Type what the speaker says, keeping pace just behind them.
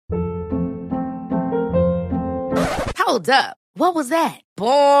Hold up. What was that?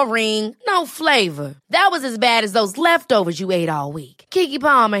 Boring. No flavor. That was as bad as those leftovers you ate all week. Keke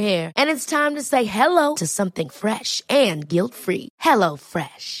Palmer here. And it's time to say hello to something fresh and guilt-free. Hello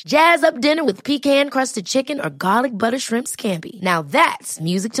Fresh. Jazz up dinner with pecan-crusted chicken or garlic butter shrimp scampi. Now that's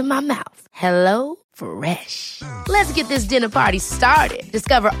music to my mouth. Hello Fresh. Let's get this dinner party started.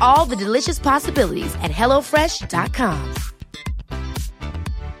 Discover all the delicious possibilities at hellofresh.com.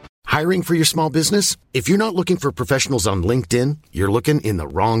 Hiring for your small business? If you're not looking for professionals on LinkedIn, you're looking in the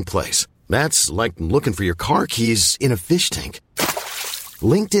wrong place. That's like looking for your car keys in a fish tank.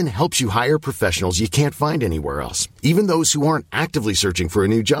 LinkedIn helps you hire professionals you can't find anywhere else, even those who aren't actively searching for a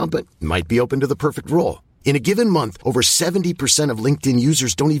new job but might be open to the perfect role. In a given month, over 70% of LinkedIn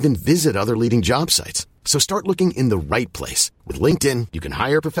users don't even visit other leading job sites. So start looking in the right place. With LinkedIn, you can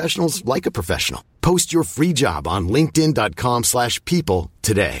hire professionals like a professional. Post your free job on linkedin.com/people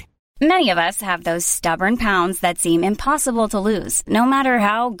today. Many of us have those stubborn pounds that seem impossible to lose, no matter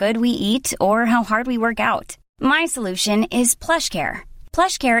how good we eat or how hard we work out. My solution is PlushCare.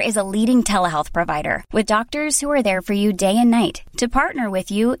 PlushCare is a leading telehealth provider with doctors who are there for you day and night to partner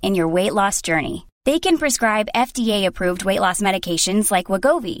with you in your weight loss journey. They can prescribe FDA-approved weight loss medications like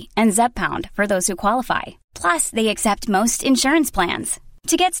Wegovy and Zepbound for those who qualify. Plus, they accept most insurance plans.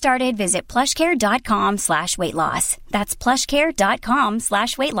 To get started, visit plushcare.com/weightloss. That's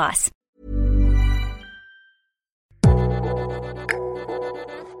plushcare.com/weightloss.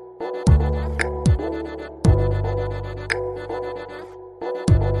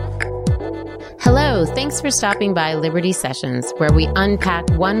 Hello, thanks for stopping by Liberty Sessions, where we unpack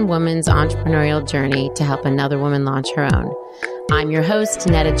one woman's entrepreneurial journey to help another woman launch her own. I'm your host,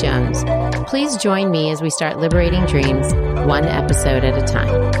 Netta Jones. Please join me as we start liberating dreams, one episode at a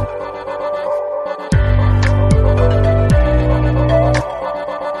time.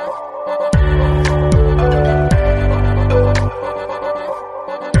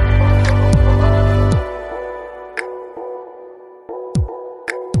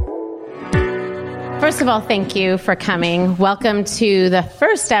 First of all, thank you for coming. Welcome to the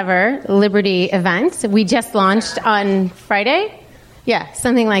first ever Liberty event. We just launched on Friday. Yeah,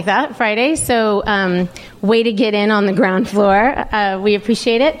 something like that, Friday. So way to get in on the ground floor. We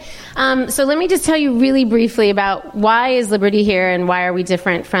appreciate it. So let me just tell you really briefly about why is Liberty here and why are we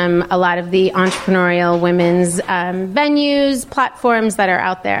different from a lot of the entrepreneurial women's venues, platforms that are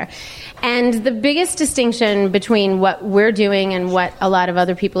out there. And the biggest distinction between what we're doing and what a lot of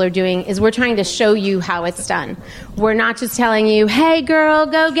other people are doing is we're trying to show you how it's done. We're not just telling you, hey girl,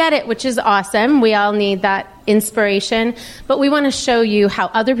 go get it, which is awesome. We all need that inspiration. But we want to show you how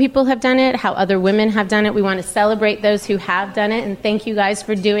other people have done it, how other women have done it. We want to celebrate those who have done it and thank you guys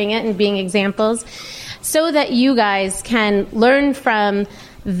for doing it and being examples so that you guys can learn from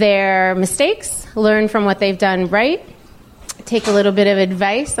their mistakes, learn from what they've done right, take a little bit of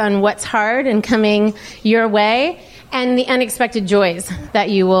advice on what's hard and coming your way, and the unexpected joys that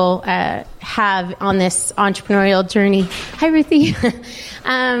you will have on this entrepreneurial journey. Hi, Ruthie.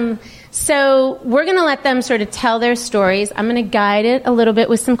 So we're going to let them sort of tell their stories. I'm going to guide it a little bit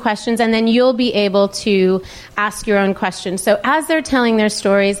with some questions, and then you'll be able to ask your own questions. So as they're telling their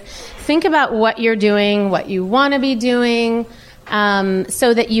stories, think about what you're doing, what you want to be doing,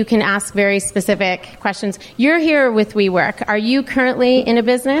 so that you can ask very specific questions. You're here with WeWork. Are you currently in a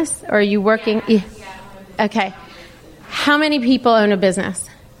business, or are you working? Yeah. Okay. How many people own a business?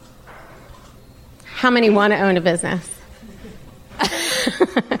 How many want to own a business?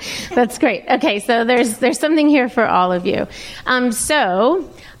 That's great. Okay, so there's something here for all of you. So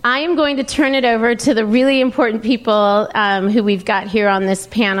I am going to turn it over to the really important people who we've got here on this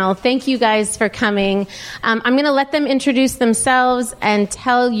panel. Thank you guys for coming. I'm going to let them introduce themselves and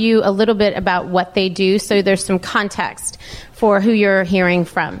tell you a little bit about what they do, so there's some context for who you're hearing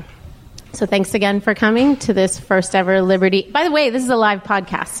from. So thanks again for coming to this first ever Liberty. By the way, this is a live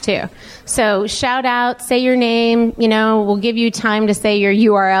podcast too. So shout out, say your name, we'll give you time to say your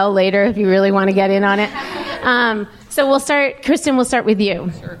URL later if you really want to get in on it. So we'll start, Kirsten, we'll start with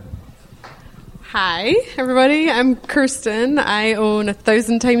you. Sure. Hi, everybody. I'm Kirsten. I own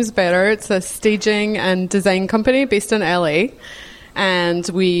 1,000 Times Better. It's a staging and design company based in LA. And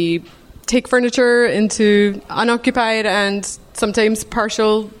we take furniture into unoccupied and sometimes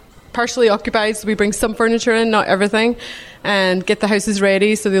partially occupied, so we bring some furniture in, not everything, and get the houses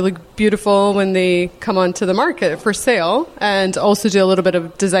ready so they look beautiful when they come onto the market for sale, and also do a little bit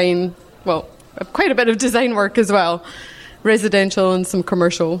of design, quite a bit of design work as well, residential and some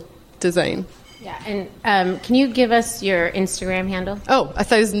commercial design. Yeah, and can you give us your Instagram handle?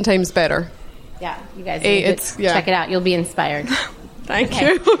 1,000 Times Better. Yeah, you guys check it out. You'll be inspired. Thank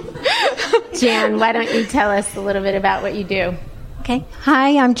you. Jan, why don't you tell us a little bit about what you do? Okay.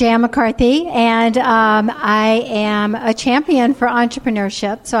 Hi, I'm Jan McCarthy, and I am a champion for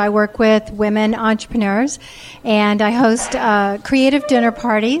entrepreneurship. So I work with women entrepreneurs, and I host creative dinner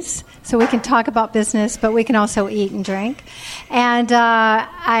parties. So we can talk about business, but we can also eat and drink. And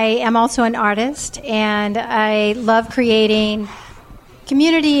I am also an artist, and I love creating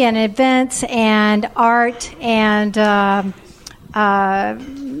community and events and art and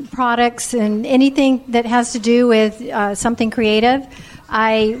products and anything that has to do with something creative.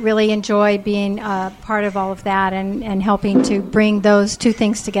 I really enjoy being part of all of that and helping to bring those two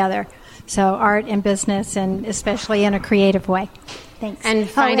things together. So art and business, and especially in a creative way. Thanks. And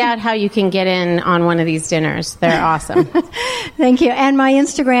find out how you can get in on one of these dinners. They're awesome. Thank you. And my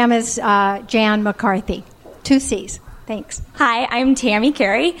Instagram is Jan McCarthy, 2 C's. Thanks. Hi, I'm Tammy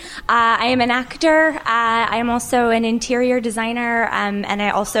Carey. I am an actor. I am also an interior designer, and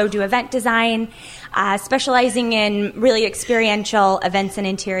I also do event design, specializing in really experiential events and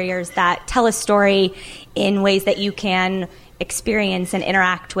interiors that tell a story in ways that you can experience and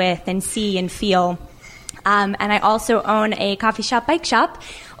interact with and see and feel. And I also own a coffee shop, bike shop,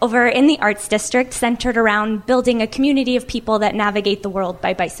 over in the Arts District, centered around building a community of people that navigate the world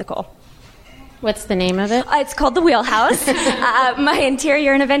by bicycle. What's the name of it? It's called The Wheelhouse. My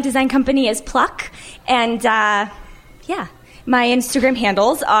interior and event design company is Pluck. And, my Instagram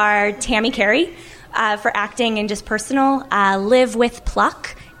handles are Tammy Carey for acting and just personal. Live with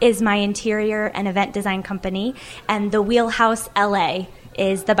Pluck is my interior and event design company. And The Wheelhouse LA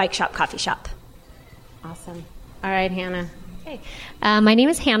is the bike shop, coffee shop. Awesome. All right, Hannah. My name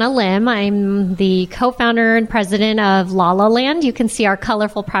is Hannah Lim. I'm the co-founder and president of La La Land. You can see our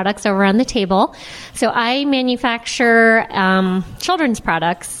colorful products over on the table. So I manufacture children's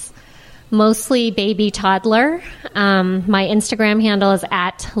products, mostly baby toddler. My Instagram handle is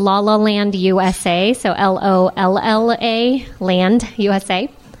at La La Land USA, so LOLLA Land USA.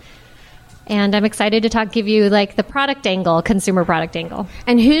 And I'm excited to give you like the product angle, consumer product angle.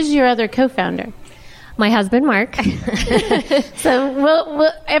 And who's your other co-founder? My husband, Mark.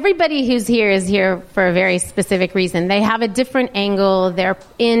 So everybody who's here is here for a very specific reason. They have a different angle. They're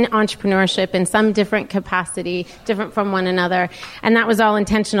in entrepreneurship in some different capacity, different from one another. And that was all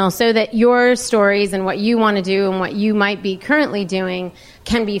intentional so that your stories and what you want to do and what you might be currently doing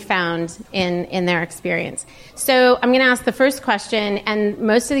can be found in their experience. So I'm going to ask the first question, and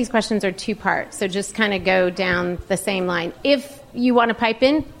most of these questions are 2 parts. So just kind of go down the same line. If you want to pipe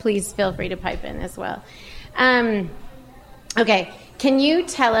in, please feel free to pipe in as well. Okay, can you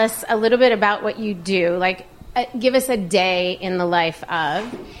tell us a little bit about what you do? Like, give us a day in the life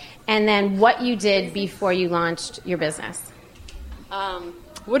of, and then what you did before you launched your business.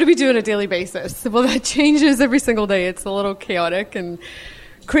 What do we do on a daily basis? Well, that changes every single day. It's a little chaotic and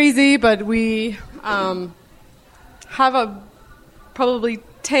crazy, but we have probably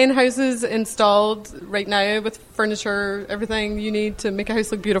 10 houses installed right now with furniture, everything you need to make a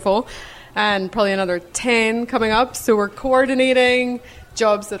house look beautiful, and probably another 10 coming up. So we're coordinating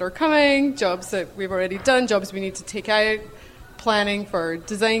jobs that are coming, jobs that we've already done, jobs we need to take out, planning for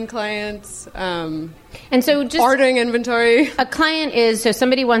design clients, and so just ordering inventory. A client is, so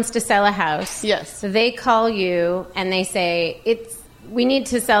somebody wants to sell a house. Yes. So they call you and they say, we need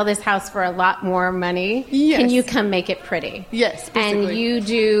to sell this house for a lot more money. Yes. Can you come make it pretty? Yes, basically. And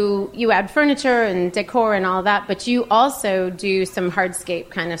you add furniture and decor and all that, but you also do some hardscape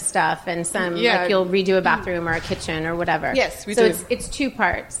kind of stuff and some, like you'll redo a bathroom or a kitchen or whatever. Yes, we do. So it's 2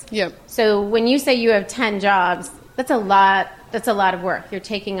 parts. Yep. So when you say you have 10 jobs, that's a lot of work. You're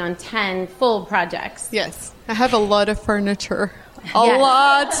taking on 10 full projects. Yes. I have a lot of furniture. A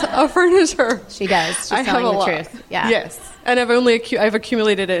lot of furniture. She does. She's telling the truth. Yeah. Yes. And I've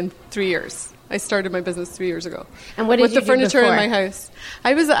accumulated it in 3 years. I started my business 3 years ago. And what did with you the furniture do in before? my house?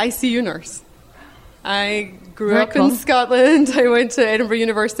 I was an ICU nurse. I grew up in Scotland. I went to Edinburgh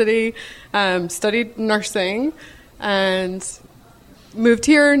University, studied nursing, and moved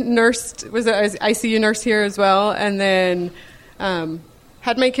here. Was an ICU nurse here as well, and then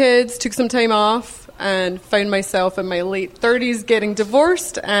had my kids. Took some time off. And found myself in my late 30s getting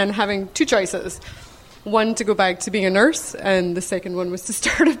divorced and having 2 choices. One, to go back to being a nurse, and the second one was to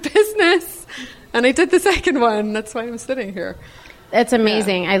start a business. And I did the second one. That's why I'm sitting here. That's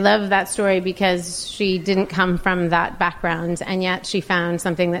amazing. Yeah. I love that story because she didn't come from that background, and yet she found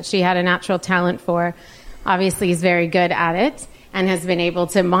something that she had a natural talent for. Obviously, is very good at it and has been able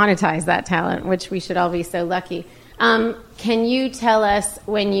to monetize that talent, which we should all be so lucky. Can you tell us,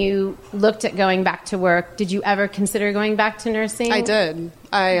 when you looked at going back to work, did you ever consider going back to nursing? I did.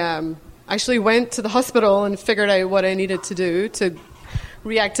 I actually went to the hospital and figured out what I needed to do to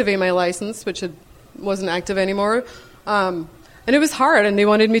reactivate my license, which wasn't active anymore. And it was hard, and they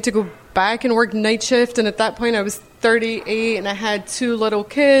wanted me to go back and work night shift. And at that point, I was 38, and I had 2 little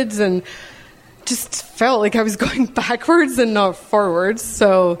kids, and just felt like I was going backwards and not forwards.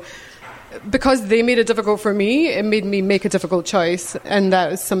 So because they made it difficult for me, it made me make a difficult choice. And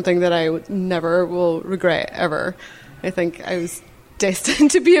that is something that I never will regret, ever. I think I was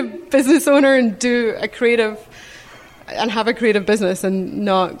destined to be a business owner and do a creative and have a creative business and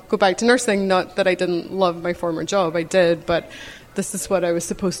not go back to nursing. Not that I didn't love my former job, I did, but this is what I was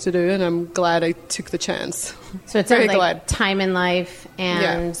supposed to do, and I'm glad I took the chance. So it's very like time in life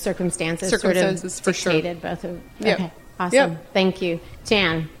and circumstances sort of for dictated sure. both of. Yep. Okay, awesome. Yep. Thank you,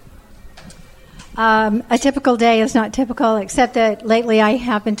 Jan. A typical day is not typical, except that lately I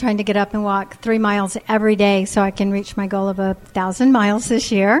have been trying to get up and walk 3 miles every day so I can reach my goal of 1,000 miles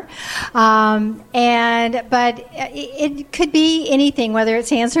this year. But it could be anything, whether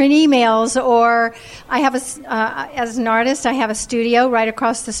it's answering emails or I have as an artist, I have a studio right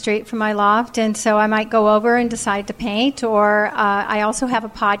across the street from my loft, and so I might go over and decide to paint. Or I also have a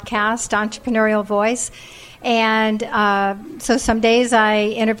podcast, Entrepreneurial Voice. And so some days I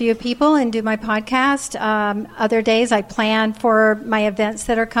interview people and do my podcast. Other days I plan for my events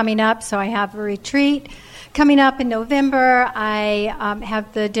that are coming up. So I have a retreat coming up in November. I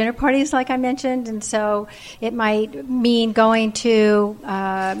have the dinner parties, like I mentioned, and so it might mean going to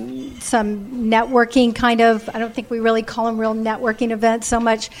some networking kind of, I don't think we really call them real networking events so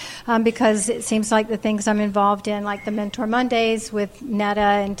much because it seems like the things I'm involved in, like the Mentor Mondays with Netta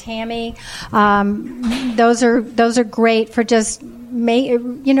and Tammy, those are great for just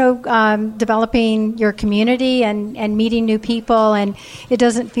developing your community and meeting new people, and it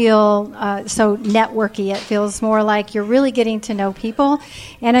doesn't feel so networky. It feels more like you're really getting to know people,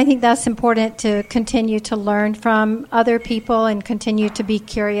 and I think that's important to continue to learn from other people and continue to be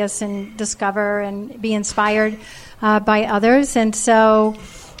curious and discover and be inspired by others. And so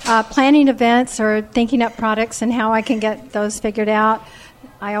planning events or thinking up products and how I can get those figured out,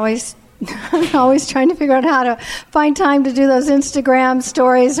 I'm always trying to figure out how to find time to do those Instagram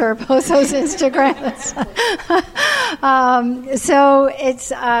stories or post those Instagrams. So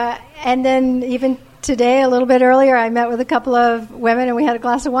it's, and then even today, a little bit earlier, I met with a couple of women and we had a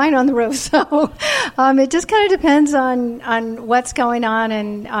glass of wine on the roof. So it just kind of depends on what's going on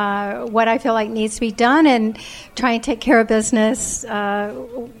and what I feel like needs to be done, and try and take care of business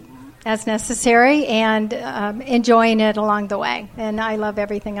as necessary, and enjoying it along the way. And I love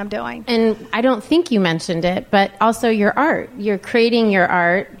everything I'm doing. And I don't think you mentioned it, but also your art. You're creating your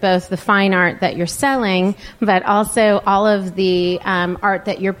art, both the fine art that you're selling, but also all of the art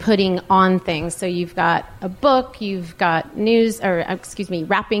that you're putting on things. So you've got a book, you've got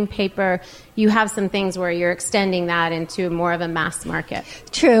wrapping paper. You have some things where you're extending that into more of a mass market.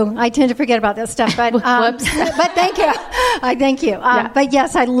 True. I tend to forget about that stuff, but whoops. But thank you. Thank you. Yeah. But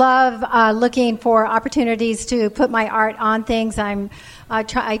yes, I love looking for opportunities to put my art on things. I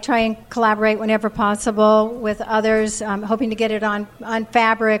try and collaborate whenever possible with others, hoping to get it on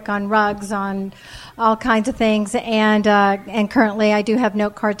fabric, on rugs, on all kinds of things. And currently I do have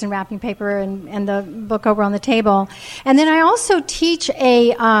note cards and wrapping paper and the book over on the table. And then I also teach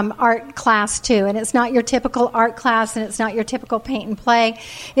a art class too. And it's not your typical art class, and it's not your typical paint and play.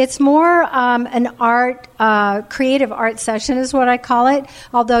 It's more an creative art session is what I call it,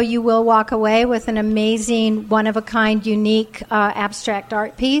 although you will walk away with an amazing, one-of-a-kind, unique abstract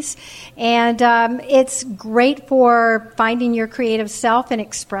art piece. And it's great for finding your creative self and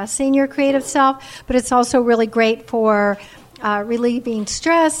expressing your creative self, but it's also really great for relieving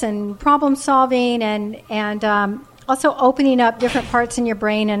stress and problem solving and also opening up different parts in your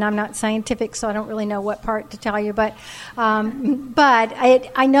brain. And I'm not scientific, so I don't really know what part to tell you, but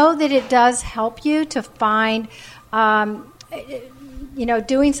I know that it does help you to find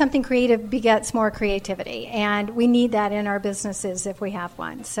doing something creative begets more creativity, and we need that in our businesses if we have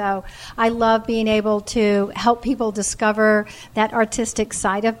one. So I love being able to help people discover that artistic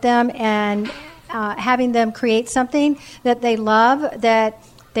side of them and having them create something that they love that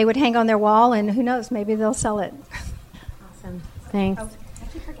they would hang on their wall, and who knows, maybe they'll sell it. Awesome. Thanks. Oh, I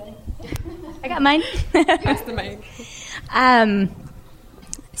keep forgetting. I got mine. Pass the mic.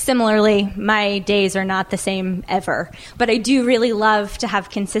 Similarly, my days are not the same ever, but I do really love to have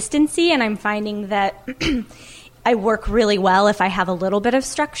consistency, and I'm finding that I work really well if I have a little bit of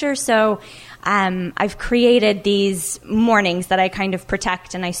structure. So I've created these mornings that I kind of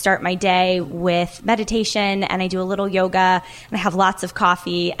protect, and I start my day with meditation, and I do a little yoga, and I have lots of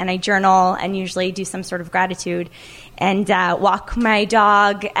coffee, and I journal, and usually do some sort of gratitude, and walk my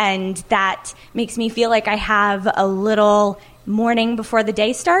dog, and that makes me feel like I have a little morning before the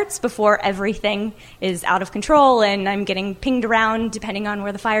day starts, before everything is out of control and I'm getting pinged around depending on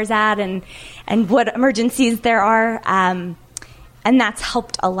where the fire's at and what emergencies there are. And that's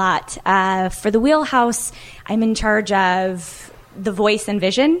helped a lot. For the Wheelhouse, I'm in charge of the voice and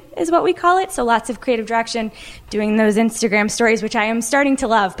vision is what we call it. So lots of creative direction, doing those Instagram stories, which I am starting to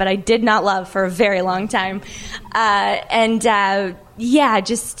love, but I did not love for a very long time.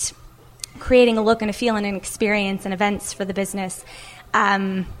 Just creating a look and a feel and an experience and events for the business.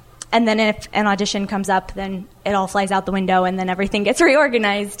 And then if an audition comes up, then it all flies out the window and then everything gets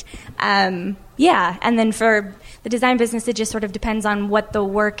reorganized. And then for the design business, it just sort of depends on what the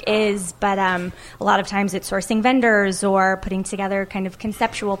work is. But a lot of times it's sourcing vendors or putting together kind of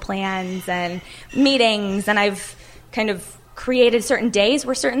conceptual plans and meetings. And I've kind of created certain days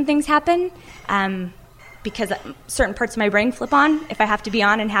where certain things happen. Because certain parts of my brain flip on if I have to be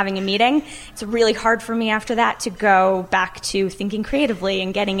on and having a meeting. It's really hard for me after that to go back to thinking creatively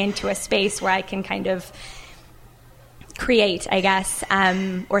and getting into a space where I can kind of create, I guess,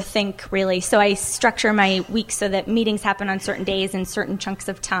 or think really. So I structure my week so that meetings happen on certain days and certain chunks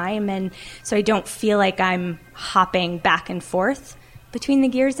of time, and so I don't feel like I'm hopping back and forth between the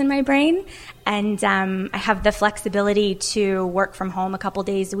gears in my brain. And I have the flexibility to work from home a couple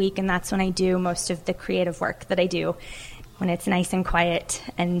days a week, and that's when I do most of the creative work that I do, when it's nice and quiet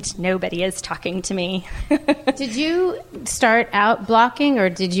and nobody is talking to me. Did you start out blocking, or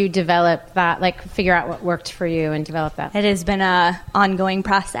did you develop that, like figure out what worked for you and develop that? It has been an ongoing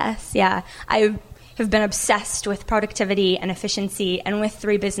process, yeah. I have been obsessed with productivity and efficiency, and with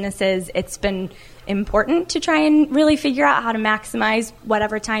 3 businesses, it's been important to try and really figure out how to maximize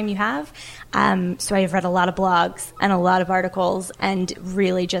whatever time you have. So I've read a lot of blogs and a lot of articles and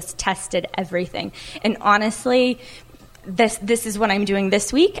really just tested everything. And honestly, this is what I'm doing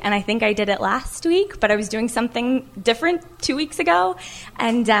this week, and I think I did it last week, but I was doing something different 2 weeks ago.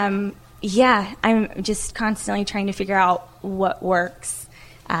 And I'm just constantly trying to figure out what works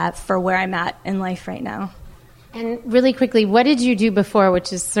for where I'm at in life right now. And really quickly, what did you do before,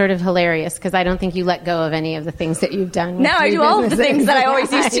 which is sort of hilarious, because I don't think you let go of any of the things that you've done. No, I do all of the things that I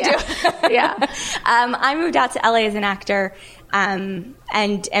always used to do. Yeah. I moved out to LA as an actor and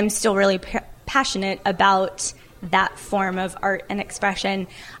am still really passionate about that form of art and expression.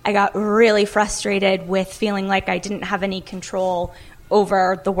 I got really frustrated with feeling like I didn't have any control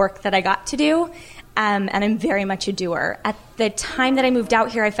over the work that I got to do. And I'm very much a doer. At the time that I moved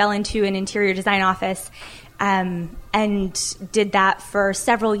out here, I fell into an interior design office and did that for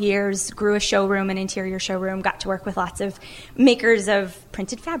several years, grew a showroom, an interior showroom, got to work with lots of makers of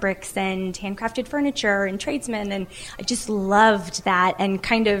printed fabrics and handcrafted furniture and tradesmen, and I just loved that. And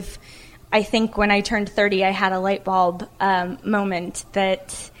kind of, I think when I turned 30, I had a light bulb moment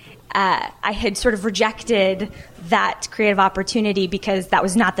that I had sort of rejected that creative opportunity because that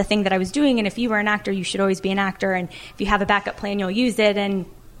was not the thing that I was doing, and if you were an actor, you should always be an actor, and if you have a backup plan, you'll use it, and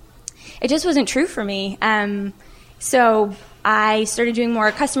it just wasn't true for me. So I started doing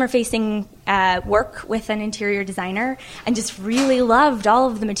more customer-facing work with an interior designer and just really loved all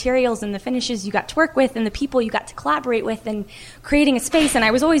of the materials and the finishes you got to work with and the people you got to collaborate with and creating a space. And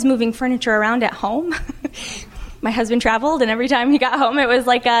I was always moving furniture around at home. My husband traveled, and every time he got home, it was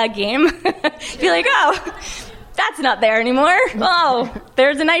like a game. Be like, oh, that's not there anymore. Oh,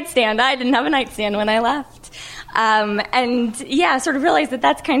 there's a nightstand. I didn't have a nightstand when I left. Sort of realized that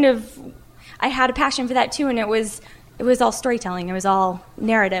that's kind of, I had a passion for that too, and it was all storytelling. It was all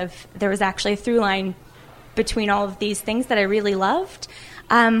narrative. There was actually a through line between all of these things that I really loved.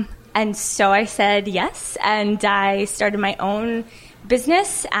 And so I said yes, and I started my own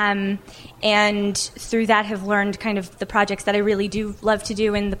business, and through that have learned kind of the projects that I really do love to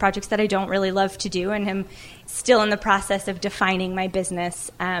do and the projects that I don't really love to do, and I'm still in the process of defining my business.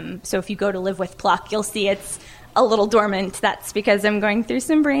 So if you go to Live with Pluck, you'll see it's a little dormant. That's because I'm going through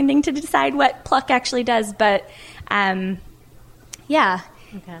some branding to decide what Pluck actually does, but yeah.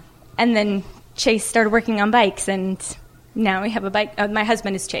 Okay. And then Chase started working on bikes, and now we have a bike. My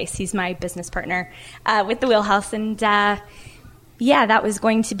husband is Chase. He's my business partner with the Wheelhouse, and that was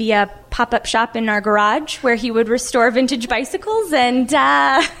going to be a pop-up shop in our garage where he would restore vintage bicycles, and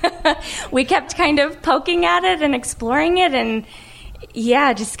we kept kind of poking at it and exploring it, and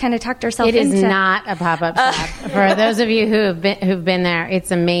just kind of tucked ourselves into it. It is not a pop-up shop. For those of you who've been there,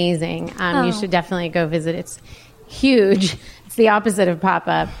 it's amazing. You should definitely go visit. It's huge. It's the opposite of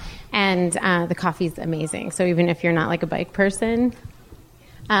pop-up, and the coffee's amazing. So even if you're not like a bike person,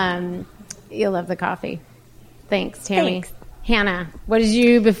 you'll love the coffee. Thanks, Tammy. Thanks. Hannah, what did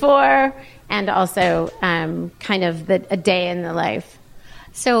you do before, and also kind of a day in the life?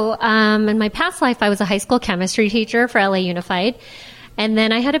 So in my past life, I was a high school chemistry teacher for LA Unified. And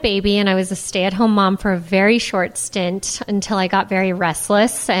then I had a baby, and I was a stay-at-home mom for a very short stint until I got very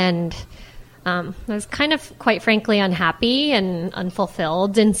restless, and I was kind of, quite frankly, unhappy and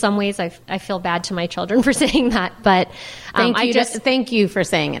unfulfilled. In some ways, I feel bad to my children for saying that, but thank you for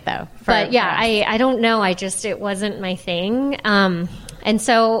saying it, though. But yeah, I don't know. It wasn't my thing. And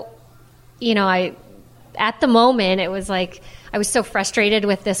so, at the moment, it was like I was so frustrated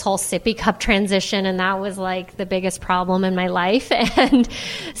with this whole sippy cup transition, and that was like the biggest problem in my life. And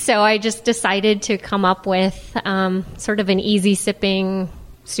so I just decided to come up with sort of an easy sipping,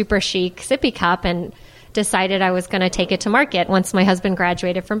 super chic sippy cup, and decided I was going to take it to market once my husband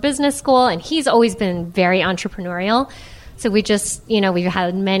graduated from business school. And he's always been very entrepreneurial. So we just, we've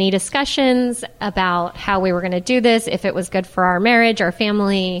had many discussions about how we were going to do this, if it was good for our marriage, our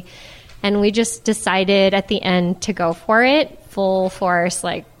family. And we just decided at the end to go for it full force.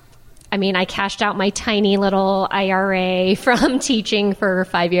 I cashed out my tiny little IRA from teaching for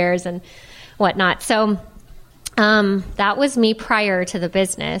 5 years and whatnot. So that was me prior to the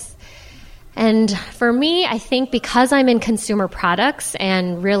business. And for me, I think because I'm in consumer products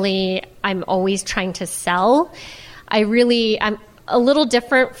and really I'm always trying to sell, I'm a little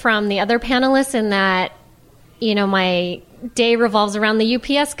different from the other panelists in that, my day revolves around the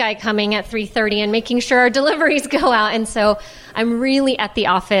UPS guy coming at 3:30 and making sure our deliveries go out. And so I'm really at the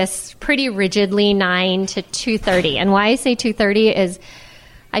office pretty rigidly 9 to 2:30. And why I say 2:30 is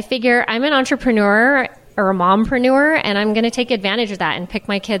I figure I'm an entrepreneur or a mompreneur, and I'm going to take advantage of that and pick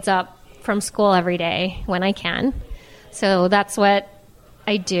my kids up from school every day when I can. So that's what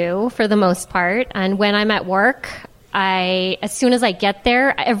I do for the most part. And when I'm at work, as soon as I get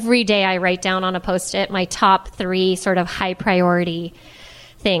there, every day I write down on a Post-it my top 3 sort of high priority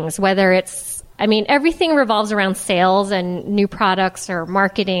things, whether it's, everything revolves around sales and new products or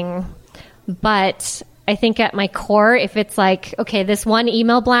marketing. But I think at my core, if it's like, okay, this one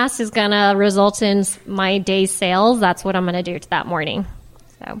email blast is going to result in my day's sales, that's what I'm going to do that morning.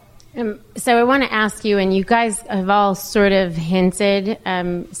 So I want to ask you, and you guys have all sort of hinted,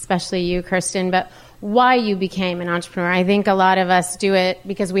 especially you, Kirsten, but why you became an entrepreneur. I think a lot of us do it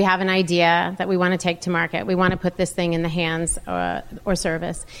because we have an idea that we want to take to market. We want to put this thing in the hands or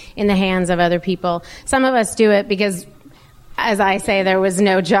service in the hands of other people. Some of us do it because, as I say, there was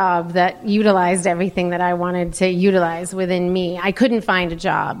no job that utilized everything that I wanted to utilize within me. I couldn't find a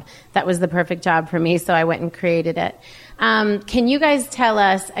job that was the perfect job for me, so I went and created it. Can you guys tell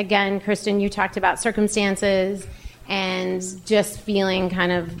us, again, Kirsten, you talked about circumstances and just feeling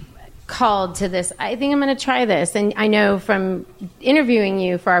kind of called to this. I think I'm going to try this. And I know from interviewing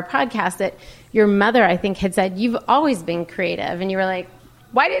you for our podcast that your mother, I think, had said, you've always been creative. And you were like,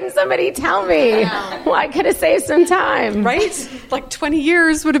 why didn't somebody tell me? Well, I could have saved some time. Right? Like 20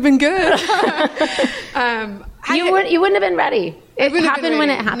 years would have been good. You wouldn't have been ready. It happened when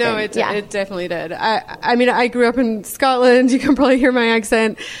it happened. No, it definitely did. I grew up in Scotland. You can probably hear my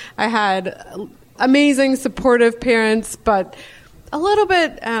accent. I had amazing, supportive parents, but a little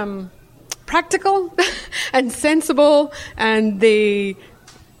bit practical and sensible, and they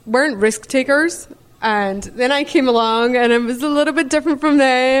weren't risk takers. And then I came along, and it was a little bit different from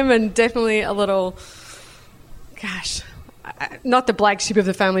them, and definitely a little, not the black sheep of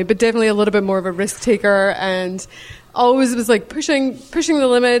the family, but definitely a little bit more of a risk taker, and always was like pushing the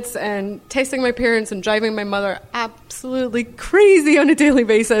limits and testing my parents and driving my mother absolutely crazy on a daily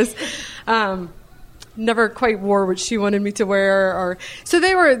basis. Never quite wore what she wanted me to wear, so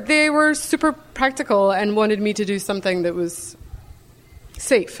they were super practical and wanted me to do something that was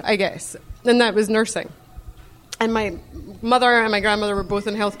safe, I guess. And that was nursing. And my mother and my grandmother were both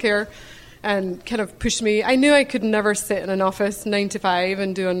in healthcare and kind of pushed me. I knew I could never sit in an office 9 to 5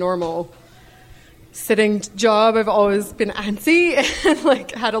 and do a normal sitting job. I've always been antsy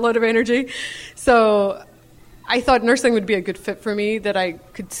and had a lot of energy. So I thought nursing would be a good fit for me, that I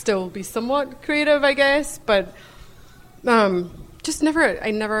could still be somewhat creative, I guess. But just never,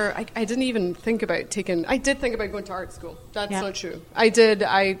 I didn't even think about I did think about going to art school. That's not true.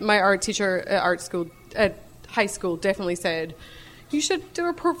 My art teacher at high school definitely said, you should do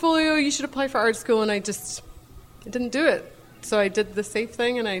a portfolio, you should apply for art school, and I didn't do it. So I did the safe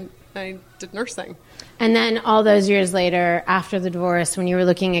thing, and I did nursing. And then all those years later, after the divorce, when you were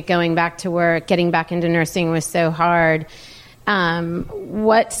looking at going back to work, getting back into nursing was so hard.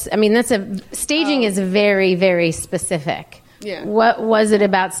 Staging is very, very specific. Yeah. What was it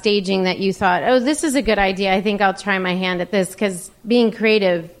about staging that you thought, oh, this is a good idea, I think I'll try my hand at this? Because being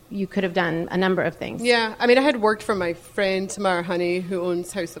creative, you could have done a number of things. Yeah. I had worked for my friend Tamara Honey, who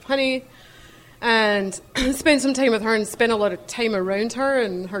owns House of Honey. and spend some time with her and spend a lot of time around her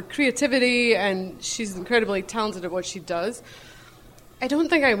and her creativity, and she's incredibly talented at what she does. I don't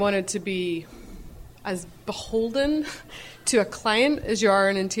think I wanted to be as beholden to a client as you are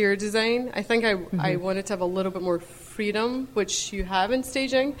in interior design. I think I wanted to have a little bit more freedom, which you have in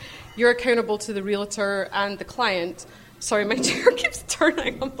staging. You're accountable to the realtor and the client. Sorry, my chair keeps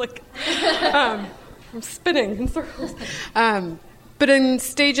turning. I'm like, I'm spinning in circles. But in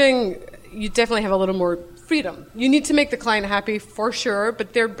staging, you definitely have a little more freedom. You need to make the client happy for sure,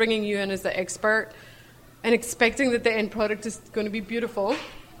 but they're bringing you in as the expert and expecting that the end product is going to be beautiful.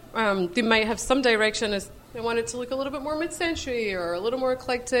 They might have some direction as they want it to look a little bit more mid-century or a little more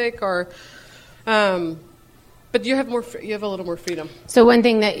eclectic, or but you have a little more freedom. So one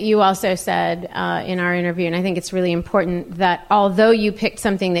thing that you also said in our interview, and I think it's really important, that although you picked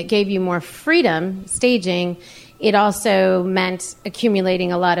something that gave you more freedom, staging, it also meant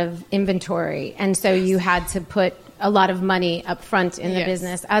accumulating a lot of inventory, and so you had to put a lot of money up front in the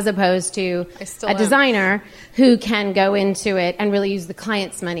business, as opposed to a designer who can go into it and really use the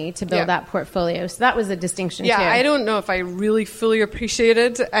client's money to build that portfolio. So that was a distinction too. I don't know if I really fully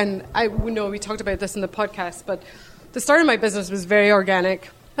appreciated, and I know we talked about this in the podcast, but the start of my business was very organic.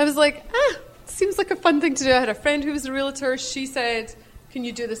 I was like, seems like a fun thing to do. I had a friend who was a realtor. She said, can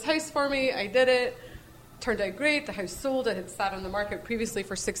you do this house for me? I did it. Turned out great. The house sold. It had sat on the market previously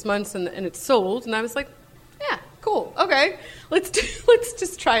for 6 months, and it sold. And I was like, yeah, cool. Okay, let's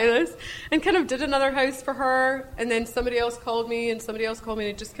just try this. And kind of did another house for her, and then somebody else called me, and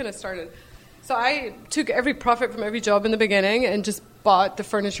it just kind of started. So I took every profit from every job in the beginning and just bought the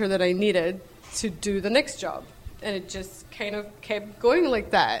furniture that I needed to do the next job. And it just kind of kept going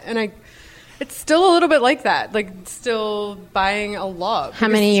like that. And it's still a little bit like that, like still buying a lot. How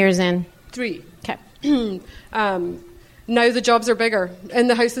many years in? 3. Okay. Now the jobs are bigger, and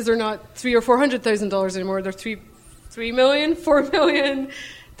the houses are not $300,000 or $400,000 anymore. They're $3 million, $4 million.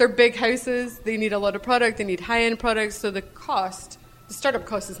 They're big houses. They need a lot of product. They need high-end products. So the startup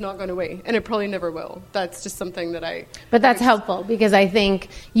cost is not going away, and it probably never will. That's just something that But that's helpful, because I think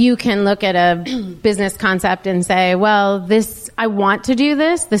you can look at a business concept and say, well, I want to do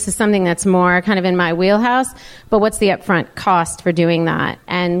this. This is something that's more kind of in my wheelhouse, but what's the upfront cost for doing that?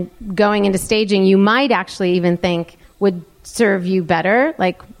 And going into staging, you might actually even think would serve you better,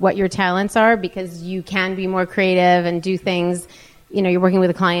 like what your talents are, because you can be more creative and do things. You're working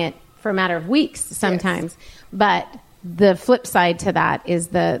with a client for a matter of weeks sometimes. Yes. But the flip side to that is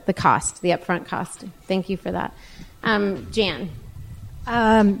the cost, the upfront cost. Thank you for that. Jan.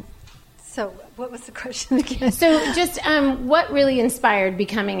 So what was the question again? So just what really inspired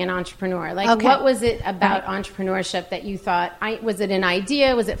becoming an entrepreneur? What was it about entrepreneurship that you thought, was it an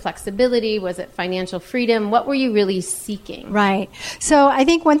idea? Was it flexibility? Was it financial freedom? What were you really seeking? Right. So I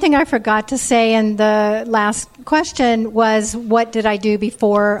think one thing I forgot to say in the last question was, what did I do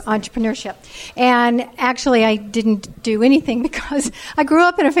before entrepreneurship? And actually, I didn't do anything, because I grew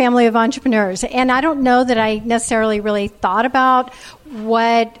up in a family of entrepreneurs. And I don't know that I necessarily really thought about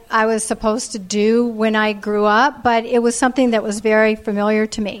what I was supposed to do when I grew up, but it was something that was very familiar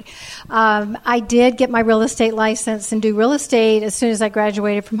to me. I did get my real estate license and do real estate as soon as I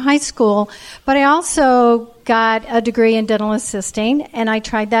graduated from high school, but I also got a degree in dental assisting, and I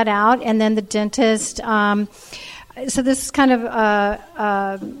tried that out, and then the dentist. So this is kind of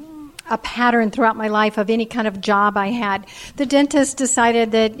a pattern throughout my life of any kind of job I had. The dentist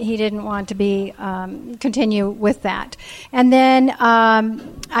decided that he didn't want to continue with that. And then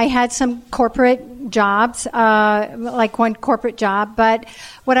I had some corporate jobs, like one corporate job. But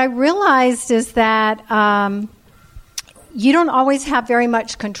what I realized is that you don't always have very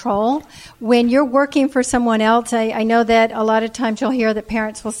much control. When you're working for someone else, I know that a lot of times you'll hear that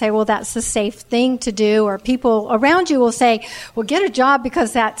parents will say, well, that's the safe thing to do, or people around you will say, well, get a job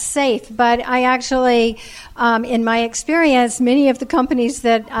because that's safe. But I actually, in my experience, many of the companies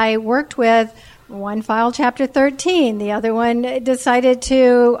that I worked with, one filed Chapter 13. The other one decided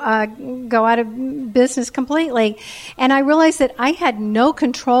to go out of business completely. And I realized that I had no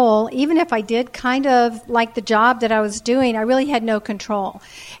control. Even if I did kind of like the job that I was doing, I really had no control.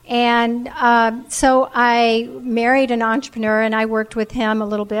 And so I married an entrepreneur, and I worked with him a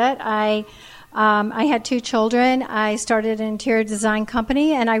little bit. I had 2 children. I started an interior design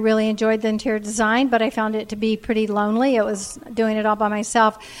company, and I really enjoyed the interior design, but I found it to be pretty lonely. It was doing it all by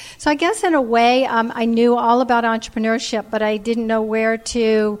myself. So I guess in a way, I knew all about entrepreneurship, but I didn't know where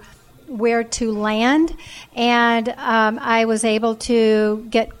to land. And I was able to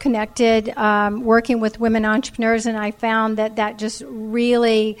get connected working with women entrepreneurs, and I found that just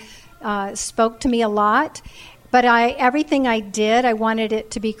really spoke to me a lot. But everything I did, I wanted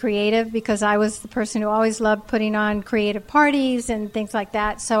it to be creative because I was the person who always loved putting on creative parties and things like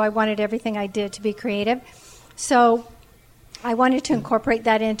that. So I wanted everything I did to be creative. So I wanted to incorporate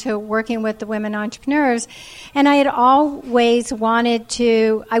that into working with the women entrepreneurs. And I had always wanted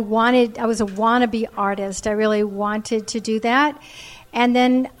to, I was a wannabe artist. I really wanted to do that. And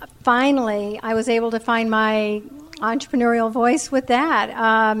then finally, I was able to find my entrepreneurial voice with that.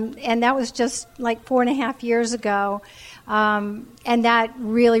 And that was just like 4.5 years ago. And that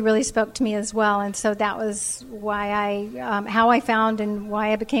really, really spoke to me as well. And so that was why how I found and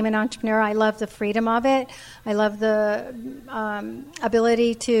why I became an entrepreneur. I love the freedom of it. I love the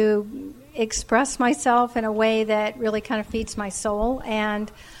ability to express myself in a way that really kind of feeds my soul.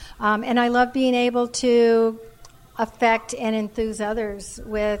 And I love being able to affect and enthuse others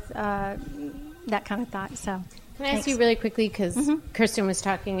with that kind of thought. So. Can I ask you really quickly, because Kirsten was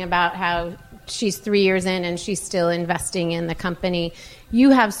talking about how she's 3 years in and she's still investing in the company.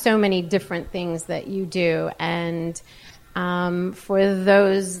 You have so many different things that you do. And for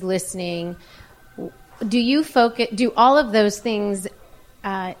those listening, do all of those things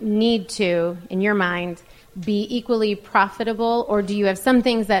need to, in your mind, be equally profitable? Or do you have some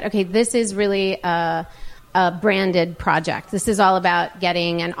things that, okay, this is really a branded project. This is all about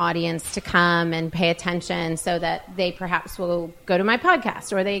getting an audience to come and pay attention so that they perhaps will go to my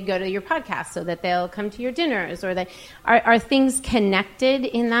podcast, or they go to your podcast so that they'll come to your dinners, or are things connected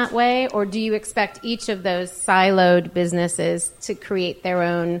in that way? Or do you expect each of those siloed businesses to create their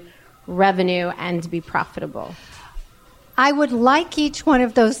own revenue and to be profitable? I would like each one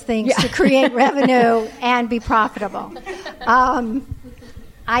of those things to create revenue and be profitable.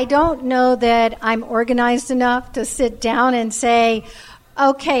 I don't know that I'm organized enough to sit down and say,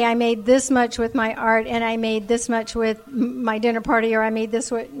 okay, I made this much with my art, and I made this much with my dinner party, or I made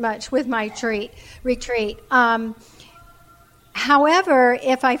this much with my retreat. However,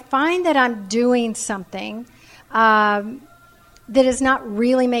 if I find that I'm doing something that is not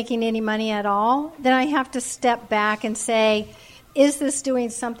really making any money at all, then I have to step back and say, is this doing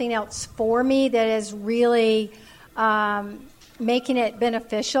something else for me that is really making it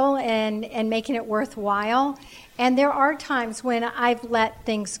beneficial and making it worthwhile? And there are times when I've let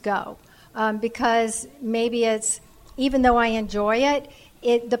things go because maybe it's, even though I enjoy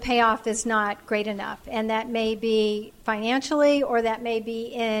it, the payoff is not great enough. And that may be financially, or that may be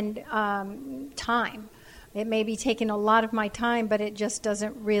in time. It may be taking a lot of my time, but it just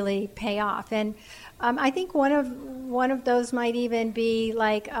doesn't really pay off. And I think one of those might even be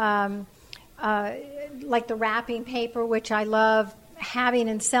like the wrapping paper, which I love having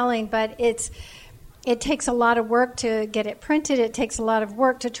and selling, but it takes a lot of work to get it printed. It takes a lot of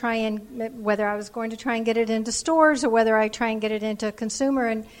work to try and, whether I was going to try and get it into stores or whether I try and get it into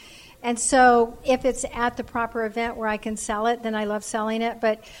consumer. And so if it's at the proper event where I can sell it, then I love selling it.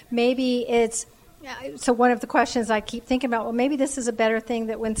 But maybe so one of the questions I keep thinking about, well, maybe this is a better thing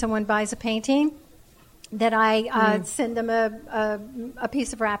that when someone buys a painting, that I send them a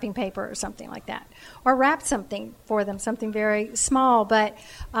piece of wrapping paper or something like that, or wrap something for them, something very small. But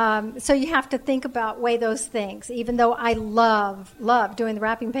so you have to weigh those things. Even though I love doing the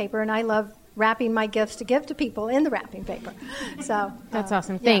wrapping paper, and I love wrapping my gifts to give to people in the wrapping paper. So that's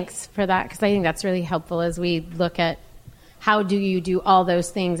awesome. Thanks for that, because I think that's really helpful as we look at how do you do all those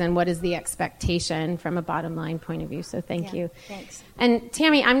things and what is the expectation from a bottom line point of view. So thank you. Thanks. And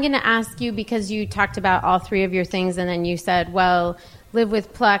Tammy, I'm going to ask you, because you talked about all three of your things, and then you said, well, Live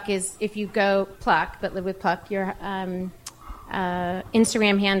with Pluck is, if you go Pluck, but Live with Pluck, your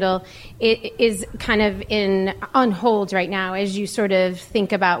Instagram handle, it is kind of on hold right now as you sort of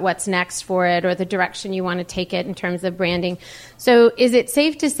think about what's next for it, or the direction you want to take it in terms of branding. So is it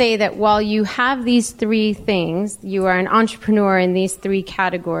safe to say that while you have these three things, you are an entrepreneur in these three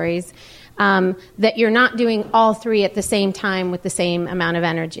categories, that you're not doing all three at the same time with the same amount of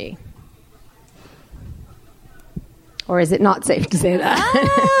energy? Or is it not safe to say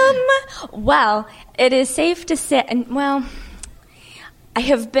that? Well, it is safe to say, I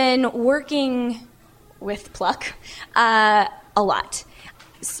have been working with Pluck a lot,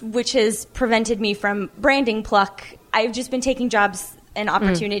 which has prevented me from branding Pluck. I've just been taking jobs and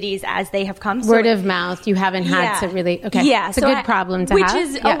opportunities as they have come. Word of mouth. You haven't had to really. Okay. Yeah. It's a good problem to have. Which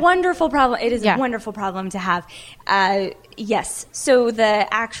is a wonderful problem. It is a wonderful problem to have. Yes. So the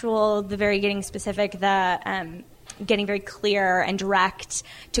very getting specific, getting very clear and direct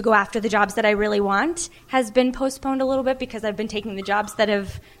to go after the jobs that I really want has been postponed a little bit, because I've been taking the jobs that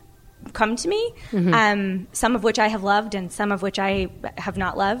have come to me, some of which I have loved and some of which I have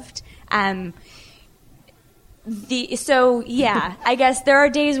not loved. I guess there are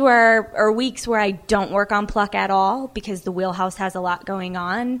days or weeks where I don't work on Pluck at all because the wheelhouse has a lot going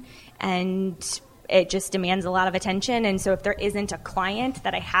on and it just demands a lot of attention. And so if there isn't a client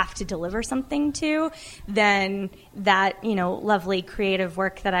that I have to deliver something to, then that, lovely creative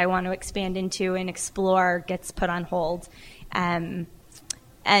work that I want to expand into and explore gets put on hold.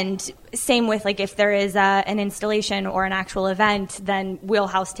 And same with if there is an installation or an actual event, then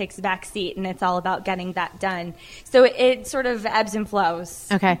wheelhouse takes a back seat and it's all about getting that done. So it sort of ebbs and flows.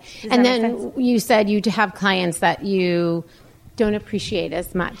 Okay. And then you said you have clients that you don't appreciate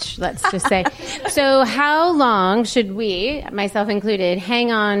as much, let's just say. So how long should we, myself included,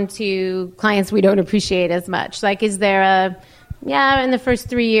 hang on to clients we don't appreciate as much? Is there in the first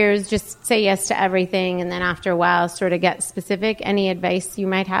 3 years, just say yes to everything, and then after a while, sort of get specific? Any advice you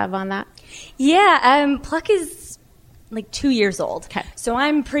might have on that? Yeah, Pluck is 2 years old. Okay. So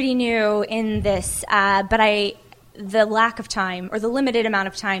I'm pretty new in this, but the lack of time or the limited amount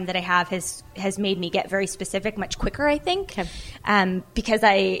of time that I have has made me get very specific much quicker, I think, because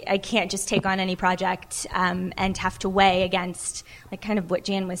I can't just take on any project and have to weigh against, kind of what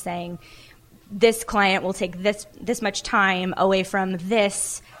Jan was saying. This client will take this much time away from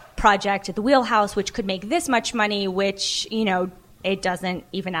this project at the wheelhouse, which could make this much money, which, it doesn't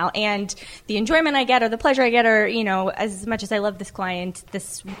even out. And the enjoyment I get or the pleasure I get or, as much as I love this client,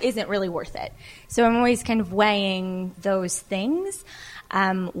 this isn't really worth it. So I'm always kind of weighing those things.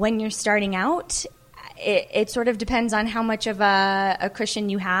 When you're starting out, it sort of depends on how much of a cushion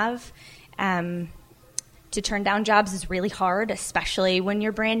you have. To turn down jobs is really hard, especially when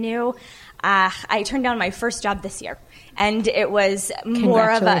you're brand new. I turned down my first job this year, and it was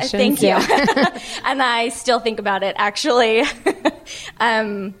more of a thank you. Yeah. And I still think about it, actually.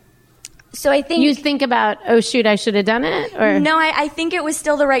 So I think you think about, oh shoot, I should have done it, or no? I think it was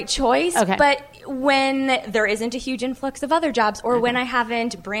still the right choice. Okay. But when there isn't a huge influx of other jobs, or when I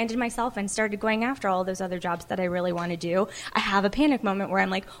haven't branded myself and started going after all those other jobs that I really want to do, I have a panic moment where I'm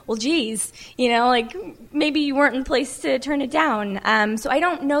like, well, geez, maybe you weren't in place to turn it down. So I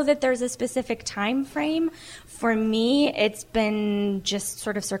don't know that there's a specific time frame. For me, it's been just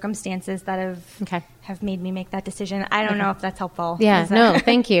sort of circumstances that have made me make that decision. I don't know if that's helpful. Yeah, no,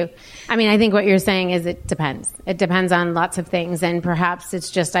 thank you. I mean, I think what you're saying is it depends. It depends on lots of things, and perhaps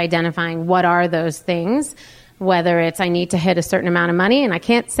it's just identifying what are those things, whether it's I need to hit a certain amount of money and I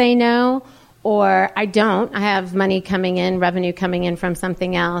can't say no, or I don't. I have money coming in, revenue coming in from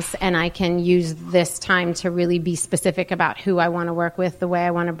something else, and I can use this time to really be specific about who I want to work with, the way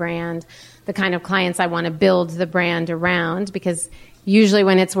I want to brand, the kind of clients I want to build the brand around, because usually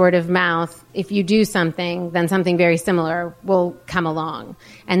when it's word of mouth, if you do something, then something very similar will come along.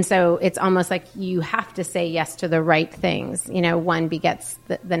 And so it's almost like you have to say yes to the right things. One begets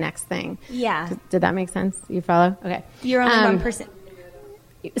the next thing. Yeah. Did that make sense? You follow? Okay. You're only one person.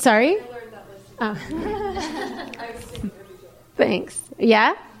 Sorry? Oh. Thanks.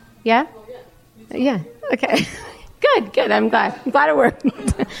 Yeah? Yeah? Yeah. Okay. Good. I'm glad it worked.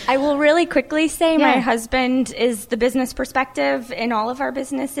 I will really quickly say my husband is the business perspective in all of our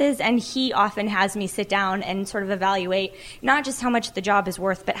businesses, and he often has me sit down and sort of evaluate not just how much the job is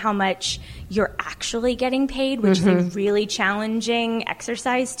worth, but how much you're actually getting paid, which is a really challenging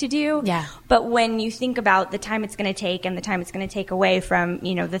exercise to do. Yeah. But when you think about the time it's going to take and the time it's going to take away from,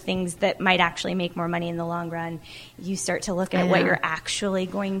 the things that might actually make more money in the long run, you start to look at what you're actually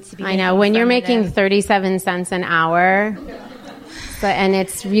going to be making. I know. When you're making 37 cents an hour, and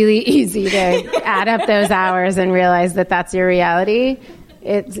it's really easy to add up those hours and realize that that's your reality.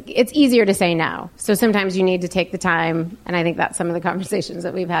 It's easier to say no. So sometimes you need to take the time, and I think that's some of the conversations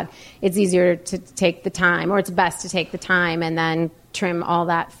that we've had. It's easier to take the time, or it's best to take the time and then trim all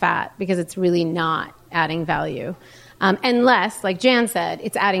that fat, because it's really not adding value. Unless, like Jan said,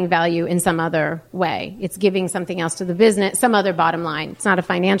 it's adding value in some other way. It's giving something else to the business, some other bottom line. It's not a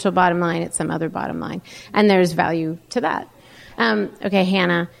financial bottom line, it's some other bottom line. And there's value to that. Okay,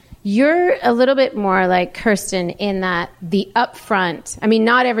 Hannah, you're a little bit more like Kirsten in that the upfront,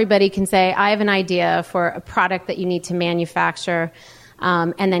 not everybody can say, I have an idea for a product that you need to manufacture,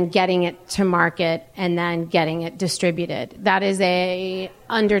 and then getting it to market and then getting it distributed. That is a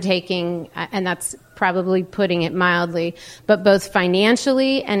undertaking, and that's probably putting it mildly, but both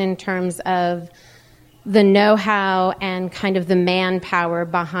financially and in terms of the know-how and kind of the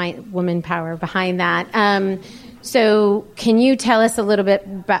woman power behind that. So can you tell us a little bit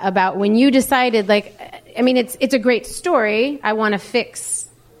about when you decided, it's a great story. I want to fix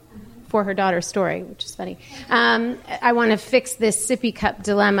for her daughter's story, which is funny. I want to fix this sippy cup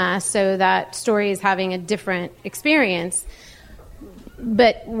dilemma so that Story is having a different experience.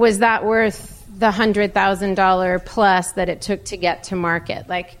 But was that worth the $100,000 plus that it took to get to market.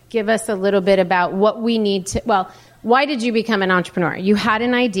 Like, give us a little bit about what we need to, well, why did you become an entrepreneur? You had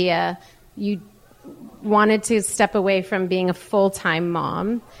an idea, you wanted to step away from being a full-time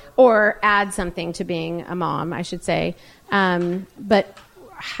mom, or add something to being a mom, I should say. But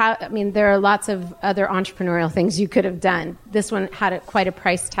there are lots of other entrepreneurial things you could have done. This one had quite a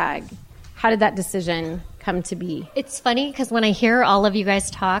price tag. How did that decision come to be? It's funny because when I hear all of you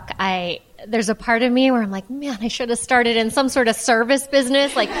guys talk, there's a part of me where I'm like, man, I should have started in some sort of service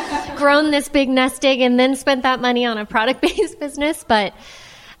business, like grown this big nest egg and then spent that money on a product-based business. But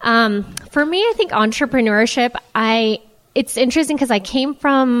for me, I think entrepreneurship, it's interesting because I came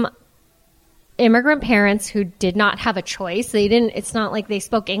from immigrant parents who did not have a choice. It's not like they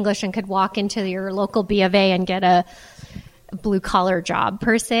spoke English and could walk into your local B of A and get a blue collar job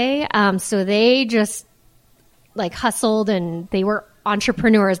per se. So they just like hustled, and they were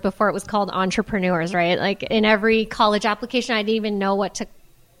entrepreneurs before it was called entrepreneurs, right? Like in every college application, I didn't even know what to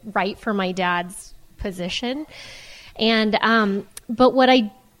write for my dad's position. And, but what I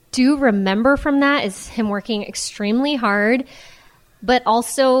do remember from that is him working extremely hard, but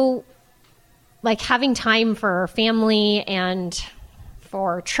also like having time for family and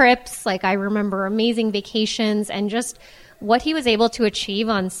for trips. Like I remember amazing vacations and just what he was able to achieve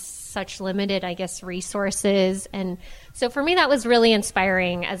on such limited, I guess, resources. And so for me, that was really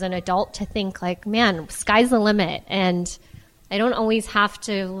inspiring as an adult to think like, man, sky's the limit. And I don't always have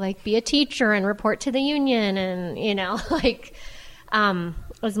to like be a teacher and report to the union and, you know, like,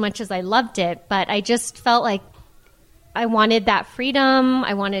 as much as I loved it, but I just felt like I wanted that freedom.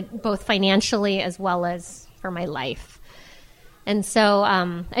 I wanted both financially as well as for my life. And so,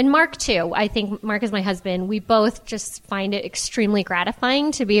 and Mark too, I think Mark is my husband. We both just find it extremely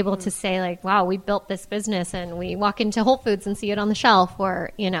gratifying to be able to say like, wow, we built this business, and we walk into Whole Foods and see it on the shelf,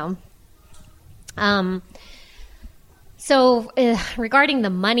 or, you know. So regarding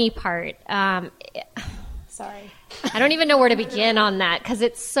the money part, sorry, I don't even know where to begin on that because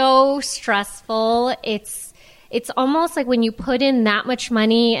it's so stressful. It's almost like when you put in that much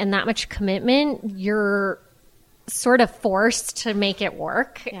money and that much commitment, you're sort of forced to make it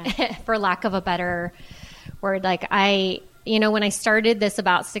work, for lack of a better word. Like when I started this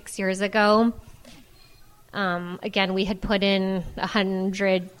about 6 years ago, again, we had put in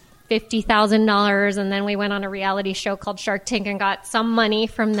 $150,000, and then we went on a reality show called Shark Tank and got some money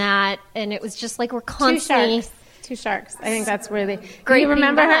from that. And it was just like we're constantly... Two sharks. I think that's really great. Do you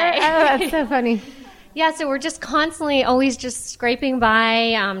remember her? Oh, that's so funny. Yeah, so we're just constantly always just scraping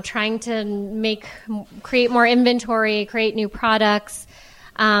by, trying to create more inventory, create new products.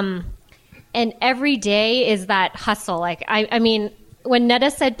 And every day is that hustle. Like, I mean, when Netta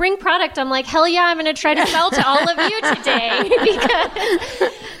said, bring product, I'm like, hell yeah, I'm going to try to sell to all of you today.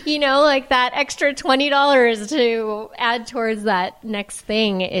 Because, you know, like that extra $20 to add towards that next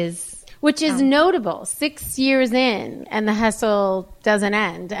thing is... Which is notable, 6 years in, and the hustle doesn't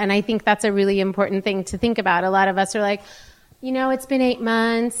end. And I think that's a really important thing to think about. A lot of us are like, you know, it's been 8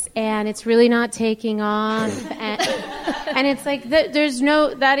 months, and it's really not taking off. And it's like, that is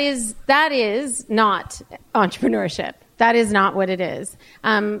not entrepreneurship. That is not what it is.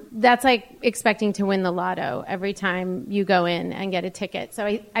 That's like expecting to win the lotto every time you go in and get a ticket.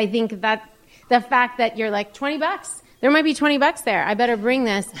 So I think that the fact that you're like, $20, there might be $20 there, I better bring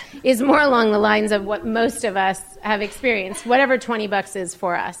this, is more along the lines of what most of us have experienced. Whatever $20 is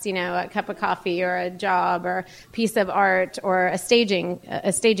for us, you know, a cup of coffee or a job or a piece of art or a staging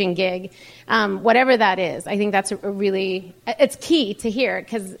gig, whatever that is. I think that's it's key to hear,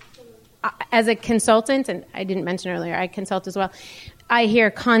 because as a consultant, and I didn't mention earlier, I consult as well, I hear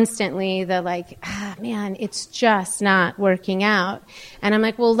constantly the like, man, it's just not working out. And I'm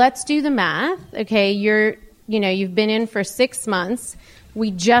like, well, let's do the math. Okay, you've been in for 6 months.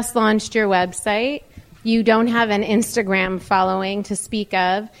 We just launched your website. You don't have an Instagram following to speak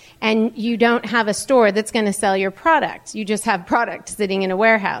of, and you don't have a store that's going to sell your product. You just have product sitting in a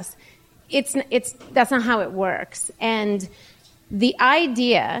warehouse. That's not how it works. And the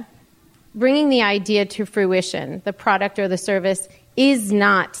idea, bringing the idea to fruition, the product or the service, is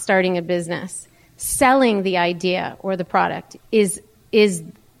not starting a business. Selling the idea or the product is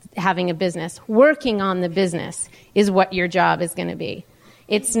having a business. Working on the business is what your job is going to be.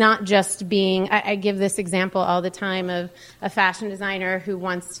 It's not just being... I give this example all the time of a fashion designer who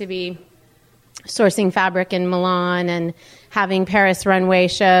wants to be sourcing fabric in Milan and having Paris runway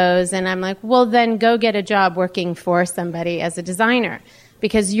shows. And I'm like, well, then go get a job working for somebody as a designer,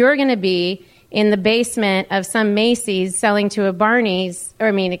 because you're going to be in the basement of some Macy's selling to a buyer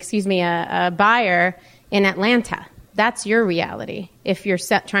in Atlanta. that's your reality if you're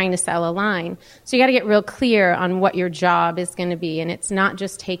trying to sell a line. So you got to get real clear on what your job is going to be. And it's not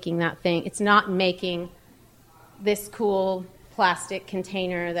just taking that thing. It's not making this cool plastic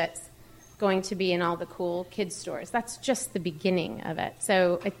container that's going to be in all the cool kids stores. That's just the beginning of it.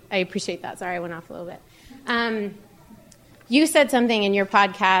 So I appreciate that. Sorry, I went off a little bit. You said something in your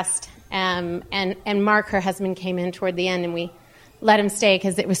podcast, and Mark, her husband, came in toward the end, and we let him stay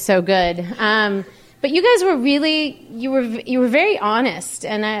because it was so good. But you guys were really, you were very honest,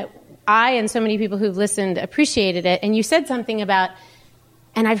 and I and so many people who've listened appreciated it. And you said something about,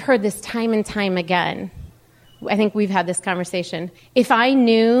 and I've heard this time and time again, I think we've had this conversation, if I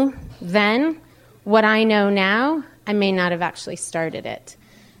knew then what I know now, I may not have actually started it.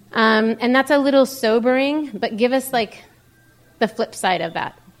 And that's a little sobering, but give us like the flip side of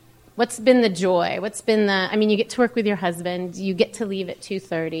that. What's been the joy? You get to work with your husband, you get to leave at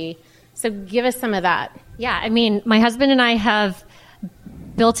 2:30. So give us some of that. Yeah, I mean, my husband and I have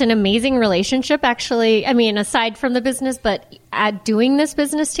built an amazing relationship, actually. I mean, aside from the business, but at doing this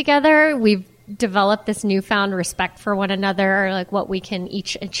business together, we've developed this newfound respect for one another, like what we can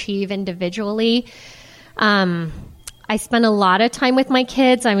each achieve individually. I spend a lot of time with my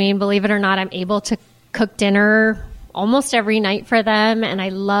kids. I mean, believe it or not, I'm able to cook dinner almost every night for them, and I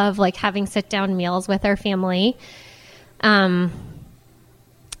love like having sit-down meals with our family.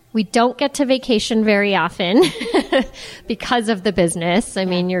 We don't get to vacation very often because of the business. I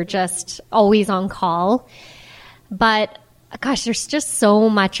mean, you're just always on call. But gosh, there's just so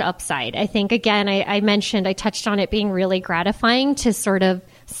much upside. I think, again, I touched on it being really gratifying to sort of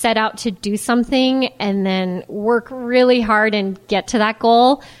set out to do something and then work really hard and get to that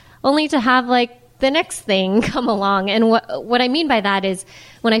goal, only to have like the next thing come along. And what I mean by that is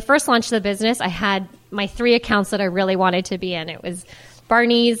when I first launched the business, I had my 3 accounts that I really wanted to be in. It was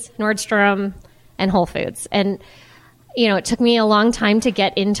Barney's, Nordstrom, and Whole Foods. And, you know, it took me a long time to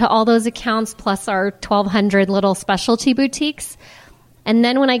get into all those accounts, plus our 1,200 little specialty boutiques. And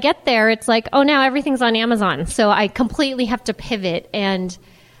then when I get there, it's like, oh, now everything's on Amazon. So I completely have to pivot. And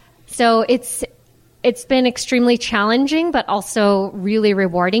so it's been extremely challenging, but also really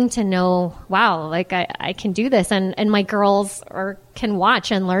rewarding to know, wow, like I can do this. And my girls can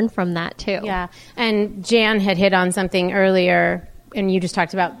watch and learn from that too. Yeah. And Jan had hit on something earlier, and you just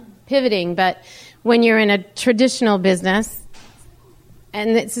talked about pivoting, but when you're in a traditional business,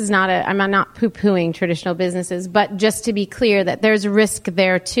 and this is I'm not poo-pooing traditional businesses, but just to be clear that there's risk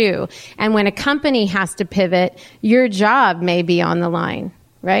there too. And when a company has to pivot, your job may be on the line,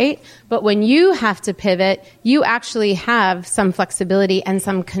 right? But when you have to pivot, you actually have some flexibility and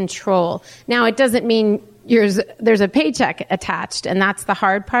some control. Now, it doesn't mean there's a paycheck attached, and that's the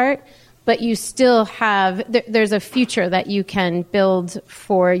hard part. But you still have, there's a future that you can build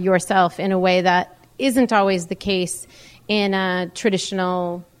for yourself in a way that isn't always the case in a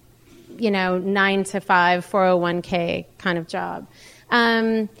traditional, 9 to 5, 401k kind of job.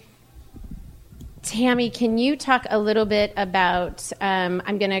 Tammy, can you talk a little bit about,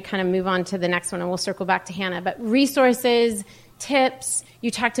 I'm going to kind of move on to the next one and we'll circle back to Hannah, but resources, tips, you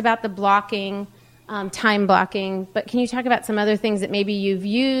talked about the blocking, time blocking, but can you talk about some other things that maybe you've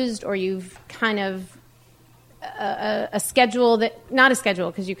used or you've kind of a schedule that, not a schedule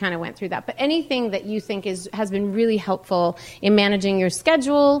because you kind of went through that, but anything that you think has been really helpful in managing your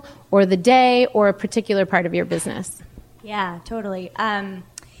schedule or the day or a particular part of your business? Yeah, totally.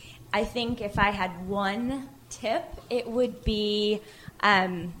 I think if I had one tip, it would be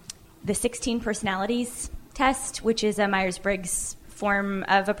the 16 personalities test, which is a Myers-Briggs form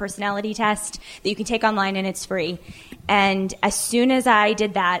of a personality test that you can take online, and it's free. And as soon as I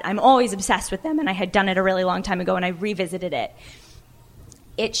did that, I'm always obsessed with them, and I had done it a really long time ago, and I revisited it.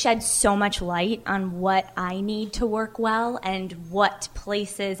 It sheds so much light on what I need to work well and what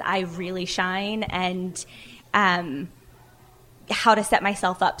places I really shine, and how to set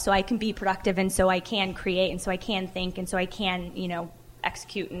myself up so I can be productive and so I can create and so I can think and so I can,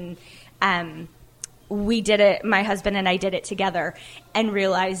 execute. And we did it, my husband and I did it together and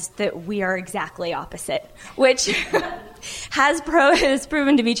realized that we are exactly opposite, which has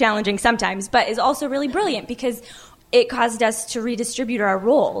proven to be challenging sometimes, but is also really brilliant because it caused us to redistribute our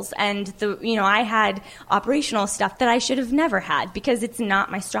roles. And I had operational stuff that I should have never had because it's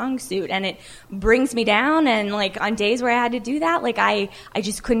not my strong suit, and it brings me down. And like on days where I had to do that, like I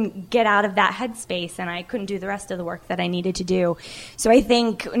just couldn't get out of that headspace, and I couldn't do the rest of the work that I needed to do. So I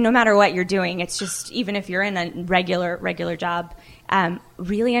think no matter what you're doing, it's just, even if you're in a regular job,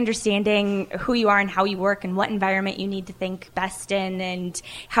 really understanding who you are and how you work and what environment you need to think best in and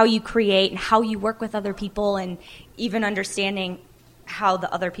how you create and how you work with other people, and even understanding how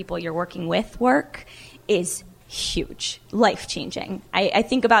the other people you're working with work is huge, life-changing. I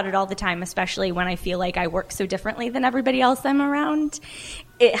think about it all the time, especially when I feel like I work so differently than everybody else I'm around.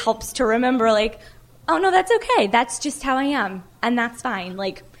 It helps to remember, like, oh, no, that's okay. That's just how I am, and that's fine.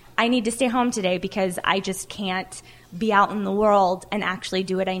 Like, I need to stay home today because I just can't be out in the world and actually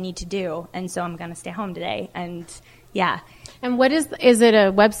do what I need to do, and so I'm going to stay home today, and yeah. And what is it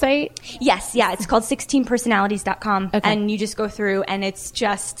a website? Yes, yeah, it's called 16personalities.com, okay. And you just go through, and it's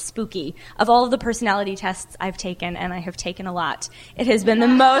just spooky. Of all of the personality tests I've taken, and I have taken a lot, it has been the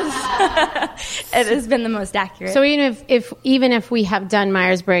most it has been the most accurate. So even if we have done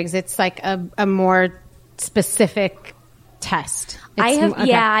Myers-Briggs, it's like a more specific test.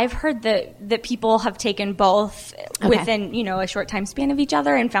 I've heard that people have taken both within, a short time span of each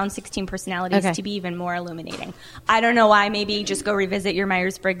other and found 16 personalities to be even more illuminating. I don't know why. Maybe just go revisit your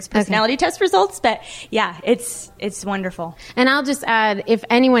Myers-Briggs personality test results, but yeah, it's wonderful. And I'll just add, if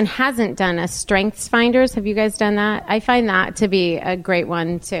anyone hasn't done a Strengths Finders, have you guys done that? I find that to be a great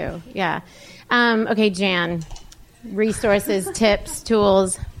one too. Yeah. Okay, Jan, resources, tips,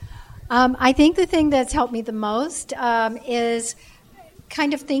 tools. I think the thing that's helped me the most is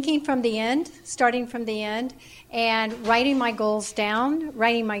kind of thinking from the end, starting from the end, and writing my goals down,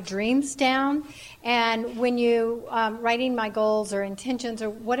 writing my dreams down. And when you writing my goals or intentions or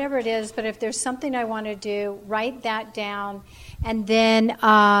whatever it is, but if there's something I want to do, write that down, and then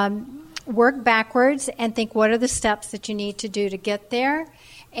work backwards and think what are the steps that you need to do to get there,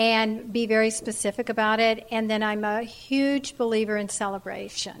 and be very specific about it. And then I'm a huge believer in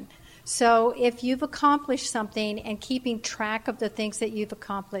celebration. So if you've accomplished something and keeping track of the things that you've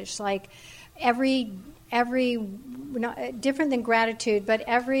accomplished, like every different than gratitude, but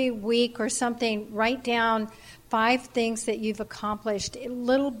every week or something, write down 5 things that you've accomplished,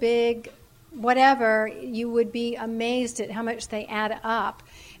 little, big, whatever. You would be amazed at how much they add up.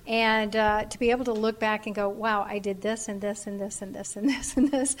 And to be able to look back and go, wow, I did this and this and this and this and this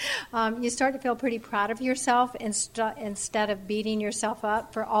and this, you start to feel pretty proud of yourself instead of beating yourself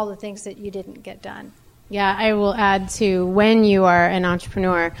up for all the things that you didn't get done. Yeah, I will add to, when you are an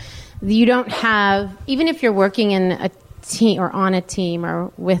entrepreneur, you don't have, even if you're working in a team or on a team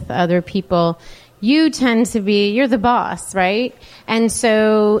or with other people, you tend to be, you're the boss, right? And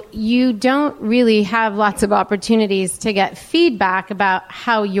so you don't really have lots of opportunities to get feedback about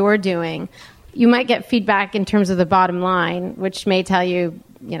how you're doing. You might get feedback in terms of the bottom line, which may tell you,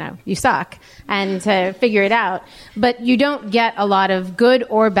 you suck, and to figure it out. But you don't get a lot of good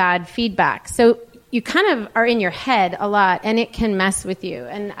or bad feedback. So you kind of are in your head a lot, and it can mess with you.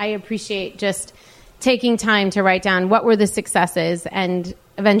 And I appreciate just taking time to write down what were the successes, and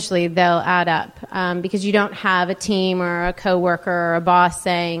eventually they'll add up, because you don't have a team or a coworker or a boss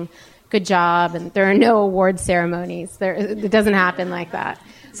saying, good job, and there are no award ceremonies. It doesn't happen like that.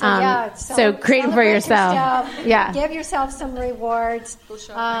 So create for yourself. Yeah. Give yourself some rewards. Go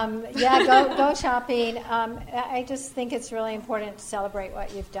shopping. Go shopping. I just think it's really important to celebrate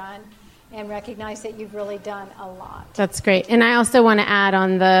what you've done and recognize that you've really done a lot. That's great. And I also want to add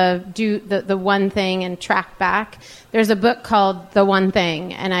on the one thing and track back. There's a book called The One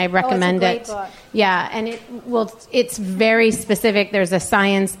Thing, and I recommend it. It's a great book. Yeah, and it's very specific. There's a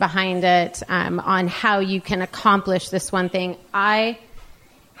science behind it on how you can accomplish this one thing. I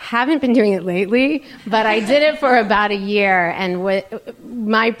haven't been doing it lately, but I did it for about a year, and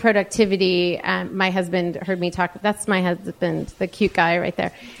my productivity, my husband heard me talk. That's my husband, the cute guy right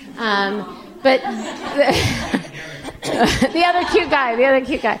there. But the other cute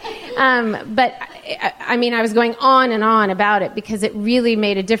guy. But I mean, I was going on and on about it because it really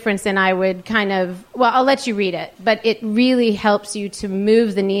made a difference, and I would I'll let you read it, but it really helps you to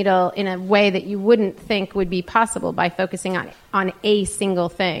move the needle in a way that you wouldn't think would be possible by focusing on a single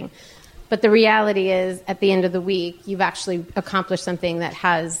thing. But the reality is, at the end of the week, you've actually accomplished something that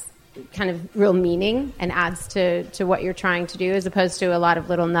has kind of real meaning and adds to what you're trying to do, as opposed to a lot of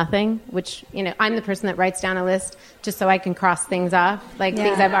little nothing, which, I'm the person that writes down a list just so I can cross things off, things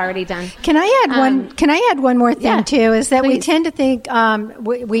I've already done. Can I add one more thing too, is that please. We tend to think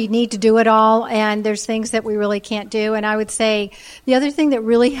we need to do it all, and there's things that we really can't do. And I would say the other thing that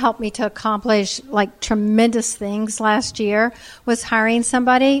really helped me to accomplish tremendous things last year was hiring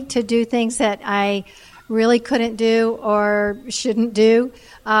somebody to do things that I really couldn't do or shouldn't do,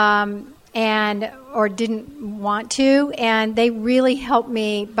 or didn't want to, and they really helped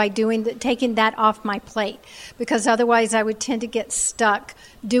me by taking that off my plate, because otherwise I would tend to get stuck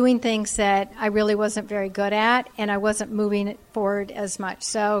doing things that I really wasn't very good at, and I wasn't moving it forward as much.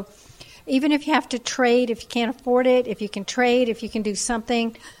 So even if you have to trade, if you can't afford it, if you can trade, if you can do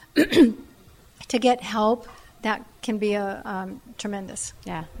something to get help, that can be tremendous.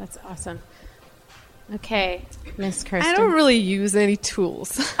 Yeah, that's awesome. Okay, Miss Kirsten. I don't really use any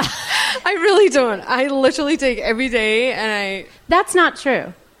tools. I really don't. I literally take every day and That's not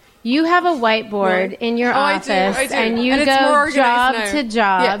true. You have a whiteboard in your office, I do. And you and go job to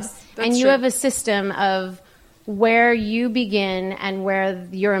job, yes, and you true. have a system of where you begin and where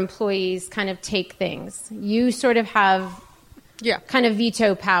your employees kind of take things. You sort of have kind of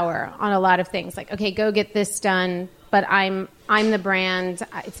veto power on a lot of things. Like, okay, go get this done, but I'm the brand.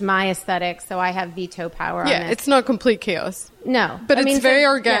 It's my aesthetic, so I have veto power on this. Yeah, it's not complete chaos. No. But it's very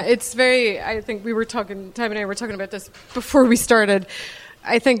organic. Yeah. It's very, I think we were talking, Time and I were talking about this before we started.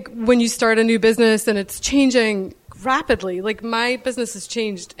 I think when you start a new business and it's changing rapidly, like my business has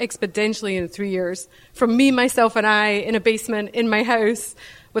changed exponentially in 3 years. From me, myself, and I in a basement in my house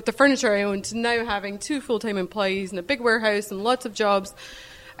with the furniture I own to now having 2 full-time employees and a big warehouse and lots of jobs.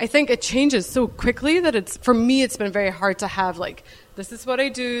 I think it changes so quickly that for me, it's been very hard to have like, this is what I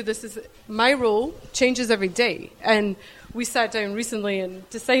do, this is my role, changes every day. And we sat down recently and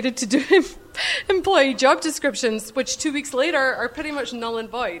decided to do employee job descriptions, which 2 weeks later are pretty much null and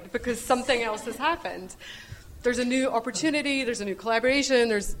void because something else has happened. There's a new opportunity, there's a new collaboration,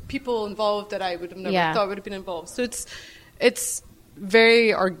 there's people involved that I would have never thought would have been involved. So it's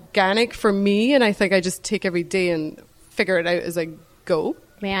very organic for me, and I think I just take every day and figure it out as I go.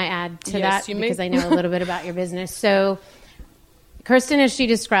 May I add to that? Because I know a little bit about your business. So Kirsten, as she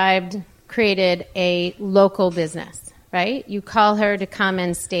described, created a local business, right? You call her to come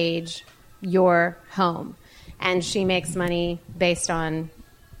and stage your home, and she makes money based on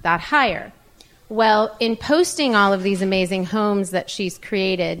that hire. Well, in posting all of these amazing homes that she's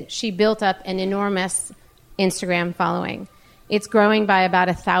created, she built up an enormous Instagram following. It's growing by about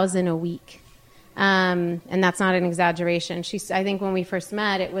 1,000 a week. And that's not an exaggeration. I think when we first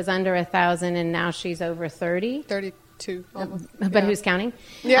met, it was under 1,000, and now she's over 30. 32, almost. But who's counting?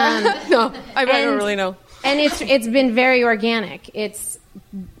 Yeah, no, I don't really know. And it's been very organic. It's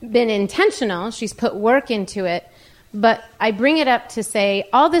been intentional. She's put work into it. But I bring it up to say,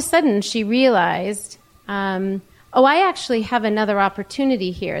 all of a sudden she realized, I actually have another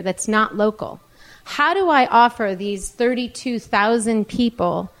opportunity here that's not local. How do I offer these 32,000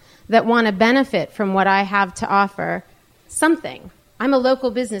 people that want to benefit from what I have to offer something? I'm a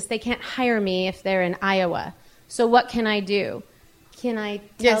local business. They can't hire me if they're in Iowa. So what can I do? Can I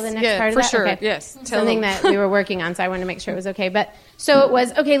tell the next part of that? Sure. Okay. Yes, something that we were working on, so I wanted to make sure it was okay. But so it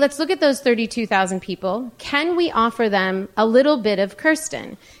was, okay, let's look at those 32,000 people. Can we offer them a little bit of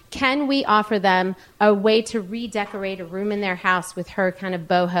Kirsten? Can we offer them a way to redecorate a room in their house with her kind of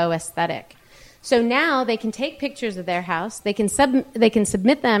boho aesthetic? So now they can take pictures of their house. They can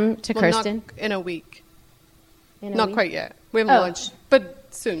submit them to Kirsten. Not in a week. In a not week? Quite yet. We haven't launched, but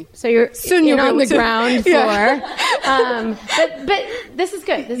soon. So you're on the ground floor. Yeah. But this is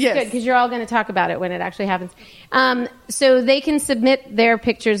good. This is good because you're all going to talk about it when it actually happens. So they can submit their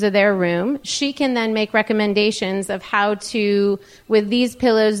pictures of their room. She can then make recommendations of how to, with these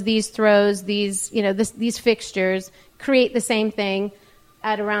pillows, these throws, these fixtures, create the same thing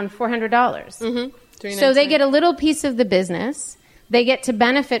at around $400. Mm-hmm. So they get a little piece of the business. They get to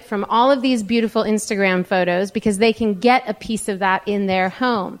benefit from all of these beautiful Instagram photos because they can get a piece of that in their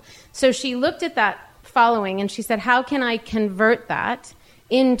home. So she looked at that following and she said, how can I convert that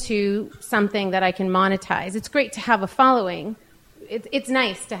into something that I can monetize? It's great to have a following. It's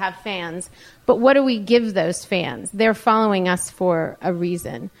nice to have fans. But what do we give those fans? They're following us for a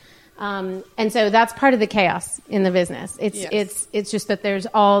reason. And so that's part of the chaos in the business. It's just that there's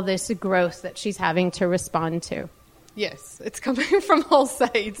all this growth that she's having to respond to. It's coming from all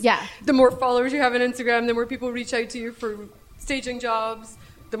sides. Yeah. The more followers you have on Instagram, the more people reach out to you for staging jobs,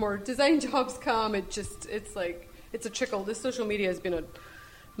 the more design jobs come. It's a trickle. This social media has been a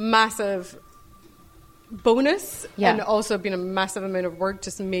massive bonus and also been a massive amount of work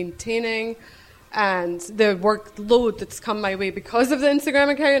just maintaining. And the workload that's come my way because of the Instagram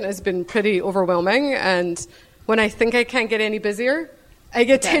account has been pretty overwhelming. And when I think I can't get any busier, I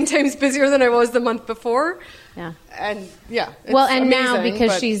get 10 times busier than I was the month before. Yeah. And it's amazing, now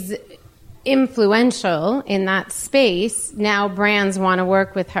because but she's influential in that space, now brands want to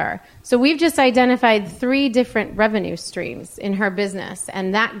work with her. So we've just identified 3 different revenue streams in her business,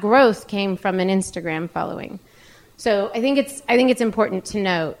 and that growth came from an Instagram following. So I think it's important to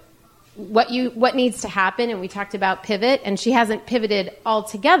note what needs to happen, and we talked about pivot, and she hasn't pivoted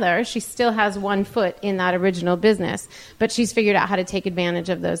altogether. She still has one foot in that original business, but she's figured out how to take advantage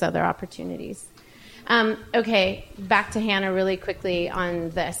of those other opportunities. Okay, back to Hannah really quickly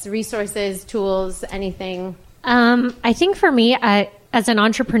on this. Resources, tools, anything? I think for me, as an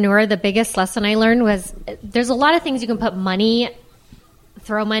entrepreneur, the biggest lesson I learned was there's a lot of things you can put money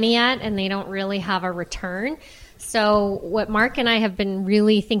throw money at and they don't really have a return. So what Mark and I have been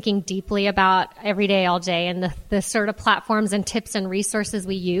really thinking deeply about every day, all day, and the sort of platforms and tips and resources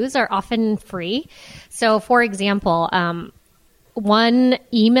we use are often free. So for example, one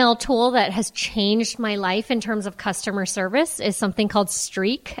email tool that has changed my life in terms of customer service is something called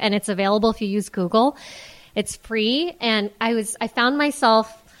Streak, and it's available if you use Google. It's free, and I found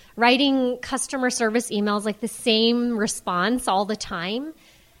myself writing customer service emails like the same response all the time,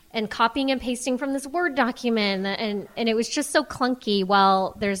 and copying and pasting from this Word document. And it was just so clunky.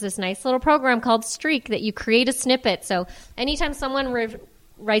 Well, there's this nice little program called Streak that you create a snippet. So anytime someone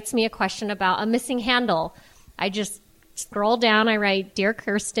writes me a question about a missing handle, I just scroll down, I write, Dear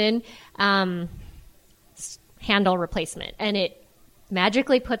Kirsten, handle replacement. And it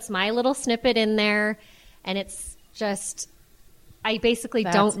magically puts my little snippet in there. And it's just, I basically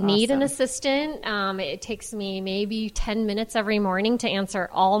don't need an assistant. It takes me maybe 10 minutes every morning to answer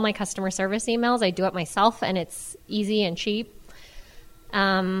all my customer service emails. I do it myself, and it's easy and cheap.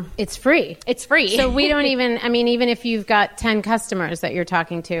 It's free. It's free. So we don't even, even if you've got 10 customers that you're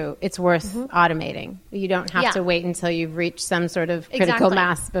talking to, it's worth automating. You don't have to wait until you've reached some sort of critical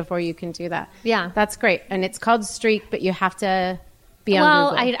mass before you can do that. Yeah. That's great. And it's called Streak, but you have to be on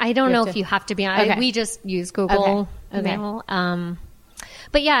Google. Well, I don't know if you have to be on. Okay. We just use Google email.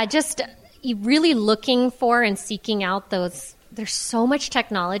 But yeah, just really looking for and seeking out those. There's so much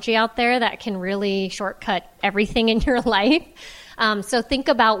technology out there that can really shortcut everything in your life. So think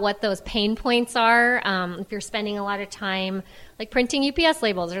about what those pain points are. If you're spending a lot of time like printing UPS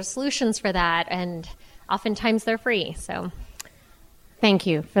labels, there's solutions for that, and oftentimes they're free. So thank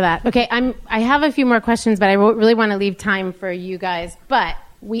you for that. Okay, I have a few more questions, but I really want to leave time for you guys. But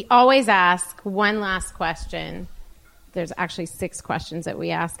we always ask one last question. There's actually 6 questions that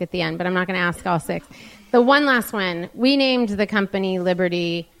we ask at the end, but I'm not going to ask all 6. The one last one, we named the company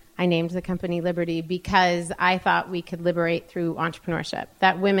Liberty. I named the company Liberty because I thought we could liberate through entrepreneurship,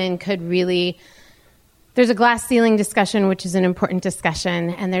 that women could really, there's a glass ceiling discussion, which is an important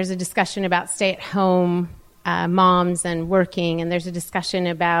discussion, and there's a discussion about stay-at-home moms and working, and there's a discussion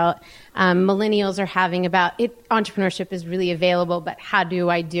about millennials are having about it. Entrepreneurship is really available, but how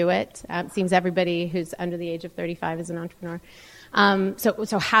do I do it? It seems everybody who's under the age of 35 is an entrepreneur.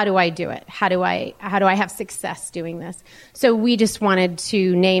 So how do I do it? How do I have success doing this? So we just wanted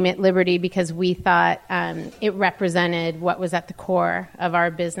to name it Liberty because we thought it represented what was at the core of our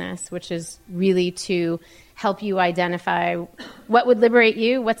business, which is really to help you identify what would liberate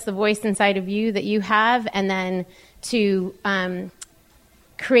you, what's the voice inside of you that you have, and then to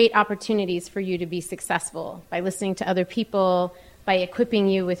create opportunities for you to be successful by listening to other people, by equipping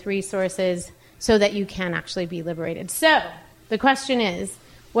you with resources so that you can actually be liberated. So the question is,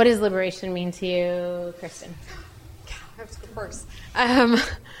 what does liberation mean to you, Kirsten? I have to go first.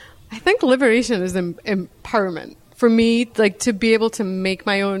 I think liberation is empowerment. For me, like to be able to make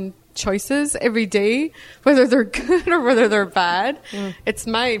my own choices every day, whether they're good or whether they're bad. It's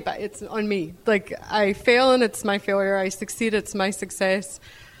on me. Like I fail and it's my failure. I succeed, it's my success.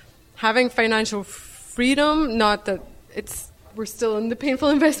 Having financial freedom, not that we're still in the painful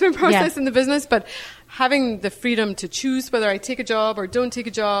investment process in the business, but having the freedom to choose whether I take a job or don't take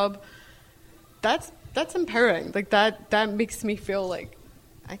a job, that's empowering. Like that makes me feel like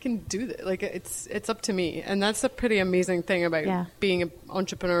I can do this. Like it's up to me. And that's a pretty amazing thing about being an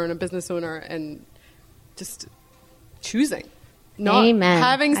entrepreneur and a business owner and just choosing. Not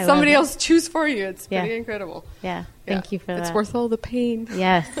having somebody else choose for you. It's pretty incredible. Yeah. Thank you for that. It's worth all the pain.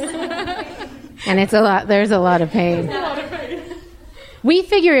 Yes. And it's a lot. There's a lot of pain. We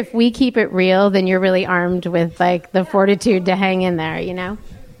figure if we keep it real, then you're really armed with like the fortitude to hang in there, you know?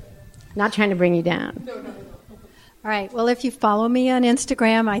 Not trying to bring you down. No. All right. Well, if you follow me on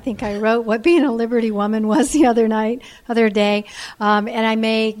Instagram, I think I wrote what being a Liberty woman was the other day. And I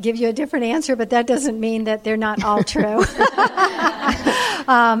may give you a different answer, but that doesn't mean that they're not all true.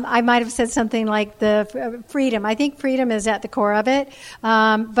 I might have said something like the freedom. I think freedom is at the core of it.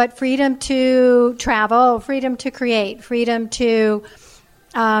 But freedom to travel, freedom to create, freedom to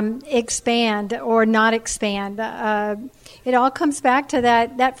expand or not expand. It all comes back to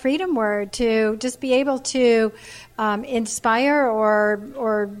that freedom word, to just be able to inspire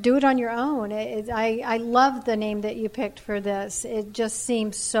or do it on your own. I love the name that you picked for this. It just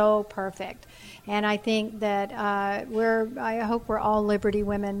seems so perfect. And I think that I hope we're all Liberty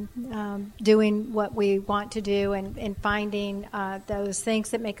women doing what we want to do and finding those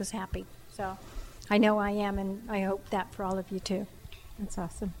things that make us happy. So I know I am, and I hope that for all of you too. That's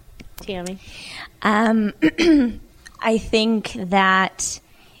awesome. Tammy? I think that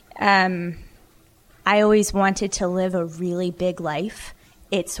I always wanted to live a really big life,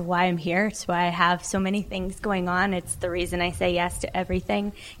 It's why I'm here. It's why I have so many things going on. It's the reason I say yes to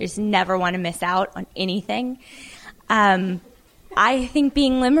everything. You just never want to miss out on anything. I think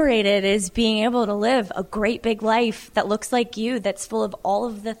being liberated is being able to live a great big life that looks like you, that's full of all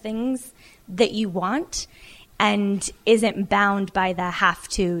of the things that you want and isn't bound by the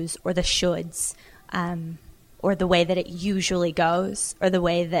have-tos or the shoulds, or the way that it usually goes or the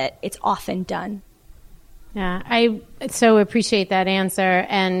way that it's often done. Yeah, I so appreciate that answer.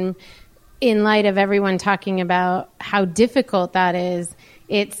 And in light of everyone talking about how difficult that is,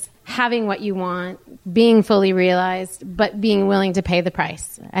 it's having what you want, being fully realized, but being willing to pay the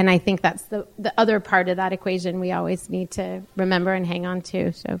price. And I think that's the other part of that equation we always need to remember and hang on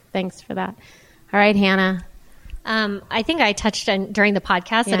to. So thanks for that. All right, Hannah. I think I touched on during the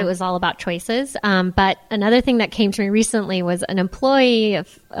podcast that it was all about choices. But another thing that came to me recently was an employee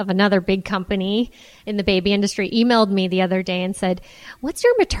of another big company in the baby industry emailed me the other day and said, "What's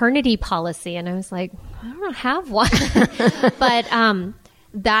your maternity policy?" And I was like, "I don't have one." But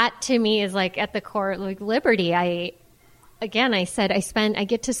that to me is like at the core, like liberty. I said I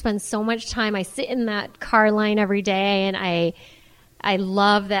get to spend so much time. I sit in that car line every day, and I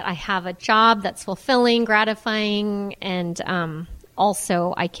love that I have a job that's fulfilling, gratifying, and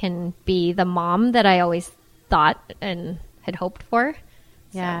also I can be the mom that I always thought and had hoped for.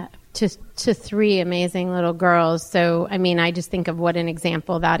 Yeah, to 3 amazing little girls. So, I mean, I just think of what an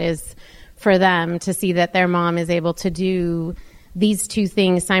example that is for them to see that their mom is able to do these 2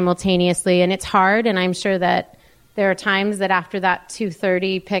 things simultaneously. And it's hard, and I'm sure that there are times that after that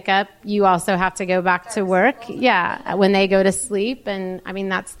 2:30 pickup, you also have to go back to work. Yeah, when they go to sleep. And I mean,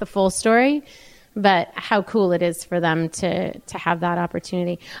 that's the full story. But how cool it is for them to have that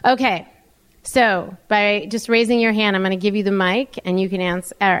opportunity. Okay, so by just raising your hand, I'm going to give you the mic, and you can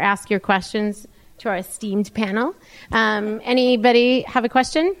ask your questions to our esteemed panel. Anybody have a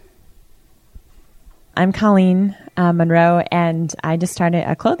question? I'm Colleen Monroe, and I just started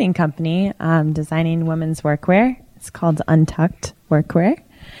a clothing company designing women's workwear. It's called Untucked Workwear.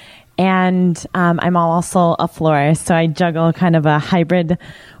 And I'm also a florist, so I juggle kind of a hybrid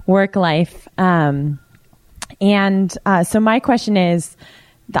work life. So my question is,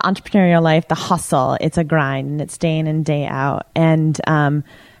 the entrepreneurial life, the hustle, it's a grind, and it's day in and day out. And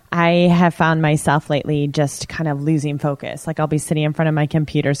I have found myself lately just kind of losing focus. Like I'll be sitting in front of my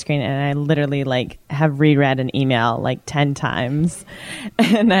computer screen and I literally have reread an email 10 times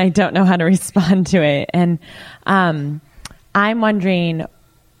and I don't know how to respond to it. And I'm wondering,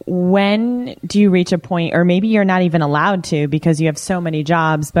 when do you reach a point, or maybe you're not even allowed to because you have so many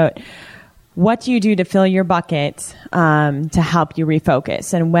jobs, but what do you do to fill your bucket to help you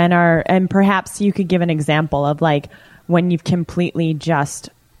refocus? And and perhaps you could give an example of when you've completely just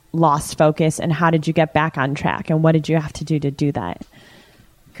lost focus, and how did you get back on track, and what did you have to do that?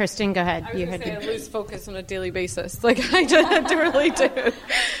 Kirsten, go ahead. I lose focus on a daily basis. I really do.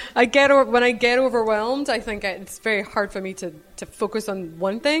 When I get overwhelmed, I think it's very hard for me to focus on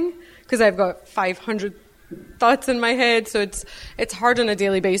one thing because I've got 500 thoughts in my head. So it's hard on a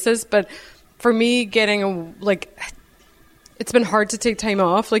daily basis. But for me, it's been hard to take time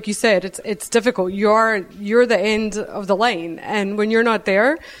off. Like you said, it's difficult. You're the end of the line, and when you're not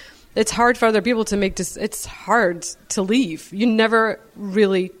there, it's hard for other people to make this. It's hard to leave. You never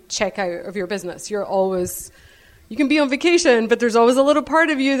really check out of your business. You can be on vacation, but there's always a little part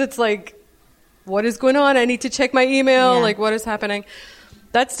of you that's like, what is going on? I need to check my email. Yeah. What is happening?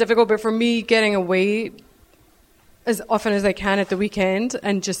 That's difficult. But for me, getting away as often as I can at the weekend,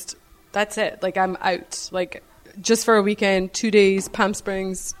 and just that's it. I'm out. Just for a weekend, 2 days, Palm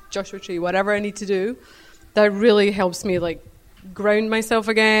Springs, Joshua Tree, whatever I need to do, that really helps me ground myself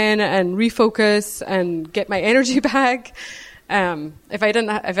again and refocus and get my energy back. If I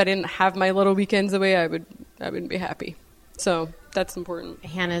didn't have my little weekends away, I wouldn't be happy. So that's important.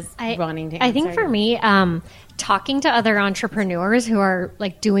 Hannah's wanting to answer. I think for me, talking to other entrepreneurs who are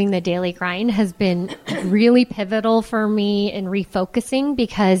doing the daily grind has been really pivotal for me in refocusing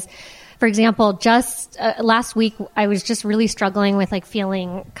because, for example, just last week, I was just really struggling with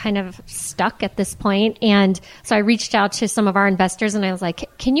feeling kind of stuck at this point. And so I reached out to some of our investors and I was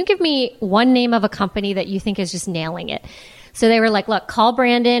like, can you give me one name of a company that you think is just nailing it? So they were like, look, call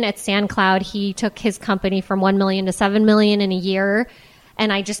Brandon at SandCloud. He took his company from 1 million to 7 million in a year.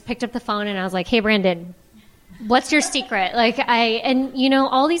 And I just picked up the phone and I was like, hey, Brandon, what's your secret?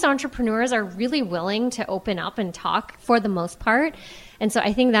 All these entrepreneurs are really willing to open up and talk for the most part. And so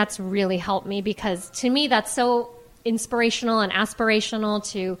I think that's really helped me because to me, that's so inspirational and aspirational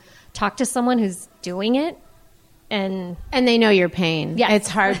to talk to someone who's doing it. And they know your pain. Yes. It's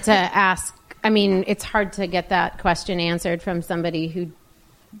hard to ask. I mean, it's hard to get that question answered from somebody who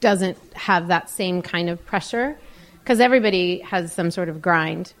doesn't have that same kind of pressure, because everybody has some sort of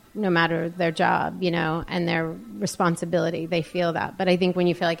grind, no matter their job, and their responsibility. They feel that. But I think when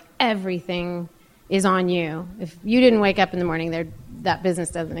you feel like everything is on you, if you didn't wake up in the morning, that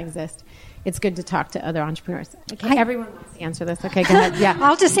business doesn't exist. It's good to talk to other entrepreneurs. Okay, everyone wants to answer this. Okay, go ahead. Yeah,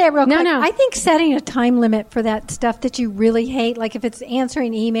 I'll just say it real quick. No. I think setting a time limit for that stuff that you really hate, like if it's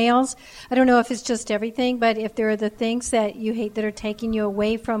answering emails, I don't know if it's just everything, but if there are the things that you hate that are taking you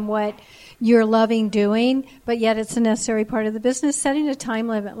away from what you're loving doing, but yet it's a necessary part of the business, setting a time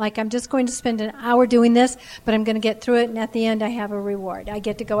limit. Like, I'm just going to spend an hour doing this, but I'm going to get through it, and at the end I have a reward. I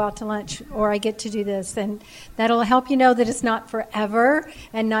get to go out to lunch, or I get to do this. And that'll help you know that it's not forever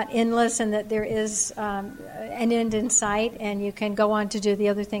and not endless, and that there is an end in sight, and you can go on to do the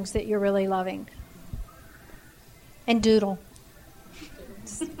other things that you're really loving. And doodle.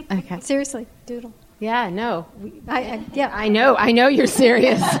 Okay. Seriously, doodle. Yeah, no. Yeah. I know you're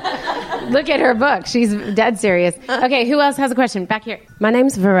serious. Look at her book. She's dead serious. Okay, who else has a question? Back here. My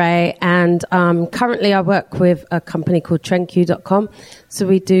name's Varay, and currently I work with a company called TrendQ.com. So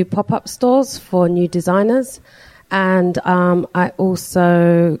we do pop-up stores for new designers, and I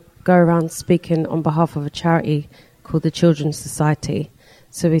also go around speaking on behalf of a charity called the Children's Society.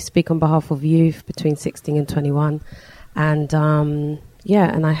 So we speak on behalf of youth between 16 and 21. And,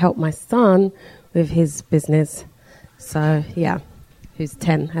 and I help my son with his business. So, who's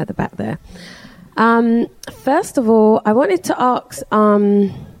 10 at the back there. First of all, I wanted to ask,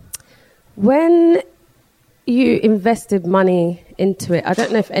 when you invested money into it, I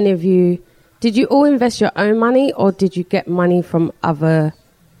don't know if any of you, did you all invest your own money, or did you get money from other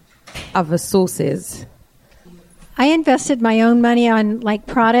sources? I invested my own money on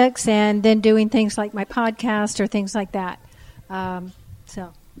products, and then doing things like my podcast or things like that.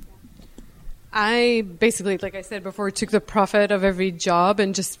 I basically, like I said before, took the profit of every job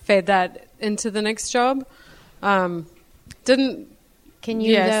and just fed that into the next job. Can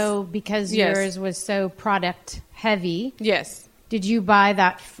you, though, because yours was so product heavy? Yes. Did you buy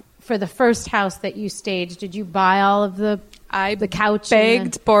that for the first house that you staged? Did you buy all of the couch?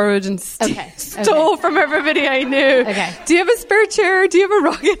 Begged, borrowed, and stole from everybody I knew. Okay. Do you have a spare chair? Do you have a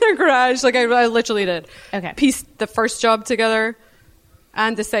rug in the garage? Like, I literally did. Okay. Pieced the first job together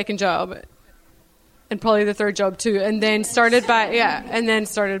and the second job. And probably the third job too, and then started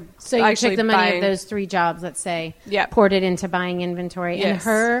So you took the money of those 3 jobs, let's say, poured it into buying inventory. Yes. And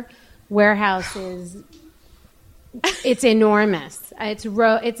her warehouse it's enormous.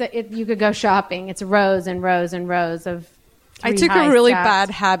 You could go shopping. It's rows and rows and rows of. I took a really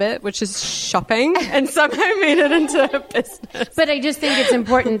bad habit, which is shopping, and somehow made it into a business. But I just think it's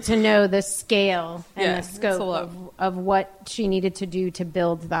important to know the scale and the scope of what she needed to do to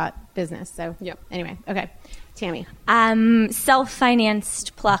build that business. So anyway, okay. Tammy.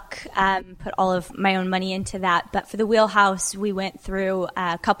 Self-financed Pluck, put all of my own money into that. But for the Wheelhouse, we went through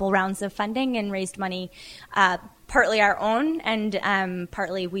a couple rounds of funding and raised money, partly our own, and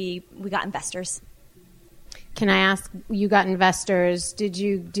partly we got investors. Can I ask, you got investors, did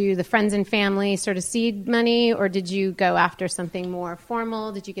you do the friends and family sort of seed money, or did you go after something more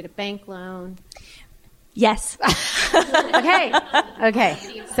formal? Did you get a bank loan? Yes. Okay.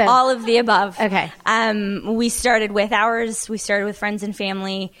 So all of the above. Okay. We started with ours. We started with friends and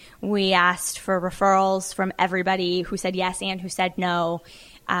family. We asked for referrals from everybody who said yes and who said no,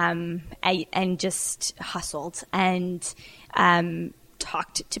 and just hustled and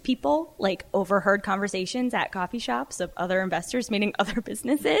talked to people, like overheard conversations at coffee shops of other investors, meaning other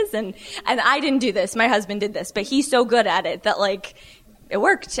businesses. And I didn't do this. My husband did this, but he's so good at it that it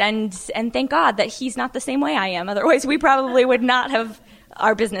worked. And thank God that he's not the same way I am. Otherwise we probably would not have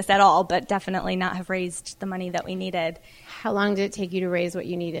our business at all, but definitely not have raised the money that we needed. How long did it take you to raise what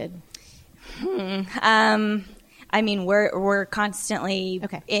you needed? I mean, we're constantly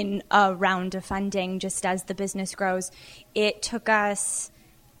in a round of funding just as the business grows. It took us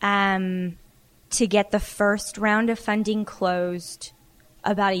to get the first round of funding closed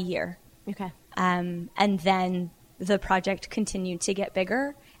about a year. Okay. And then the project continued to get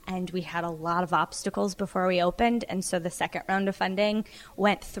bigger, and we had a lot of obstacles before we opened. And so the second round of funding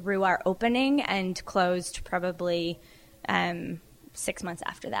went through our opening and closed probably 6 months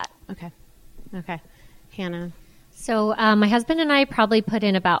after that. Okay. Hannah. So my husband and I probably put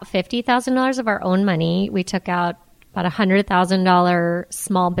in about $50,000 of our own money. We took out about $100,000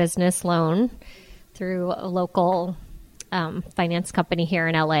 small business loan through a local finance company here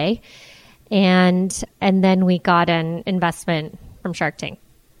in LA, and then we got an investment from Shark Tank.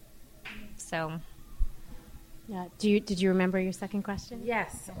 So, did you remember your second question?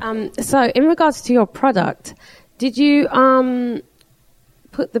 Yes. So in regards to your product, did you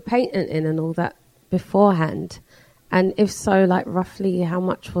put the patent in and all that beforehand? And if so, like roughly how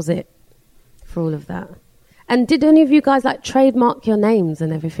much was it for all of that? And did any of you guys like trademark your names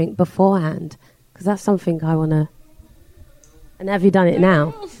and everything beforehand? Because that's something I want to... And have you done it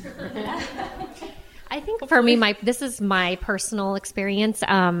now? I think for me, this is my personal experience.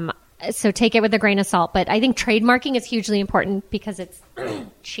 So take it with a grain of salt. But I think trademarking is hugely important because it's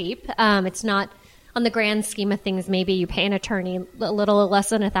cheap. It's not, on the grand scheme of things, maybe you pay an attorney a little less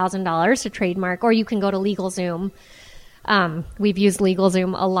than $1,000 to trademark, or you can go to LegalZoom. We've used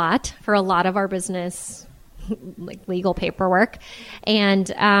LegalZoom a lot for a lot of our business, like legal paperwork. And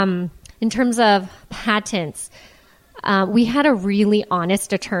in terms of patents, we had a really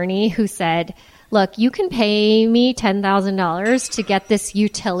honest attorney who said, look, you can pay me $10,000 to get this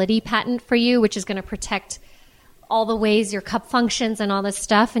utility patent for you, which is going to protect all the ways your cup functions and all this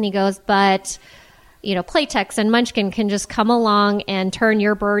stuff. And he goes, but, Playtex and Munchkin can just come along and turn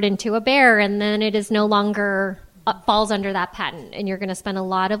your bird into a bear, and then it is no longer falls under that patent. And you're going to spend a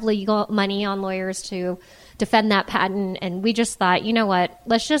lot of legal money on lawyers to defend that patent. And we just thought, you know what,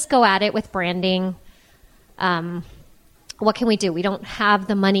 let's just go at it with branding. What can we do? We don't have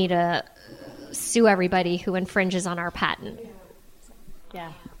the money to sue everybody who infringes on our patent.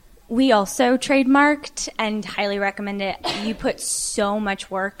 Yeah. We also trademarked and highly recommend it. You put so much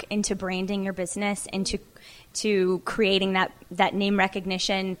work into branding your business, into creating that name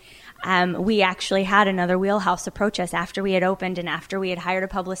recognition. We actually had another Wheelhouse approach us after we had opened and after we had hired a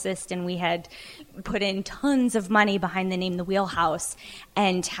publicist and we had put in tons of money behind the name The Wheelhouse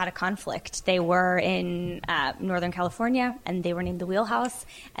and had a conflict. They were in Northern California and they were named The Wheelhouse,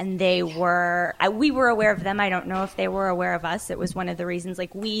 and we were aware of them. I don't know if they were aware of us. It was one of the reasons,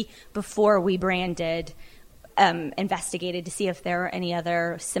 before we branded, investigated to see if there were any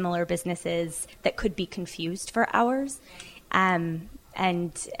other similar businesses that could be confused for ours. And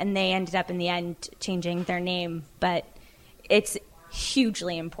they ended up in the end changing their name, but it's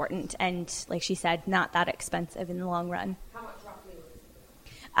hugely important and, like she said, not that expensive in the long run. How much roughly was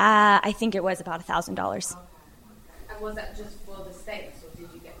it? I think it was about $1,000. And was that just for the States, or did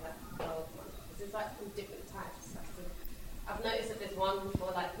you get that for other ones? Because it's like from different types. I've noticed that there's one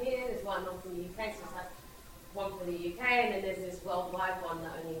for here, there's one from the UK, so it's like one for the UK, and then there's this worldwide one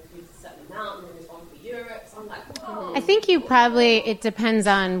that only includes a certain amount, and then there's one for Europe. So I'm like, whoa. I think it depends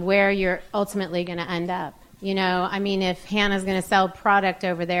on where you're ultimately going to end up. If Hannah's going to sell product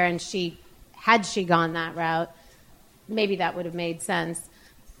over there and had she gone that route, maybe that would have made sense.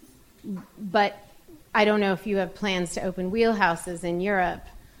 But I don't know if you have plans to open Wheelhouses in Europe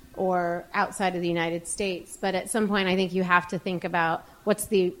or outside of the United States. But at some point, I think you have to think about what's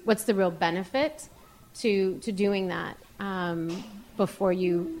the real benefit to doing that before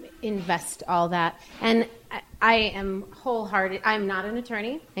you invest all that. And I am wholehearted. I'm not an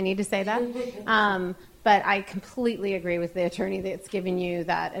attorney. I need to say that. But I completely agree with the attorney that's given you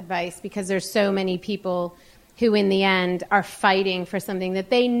that advice, because there's so many people who in the end are fighting for something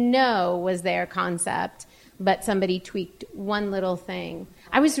that they know was their concept, but somebody tweaked one little thing.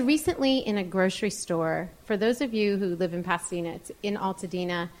 I was recently in a grocery store. For those of you who live in Pasadena, it's in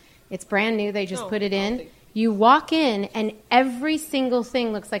Altadena. It's brand new. They just put it in. You walk in, and every single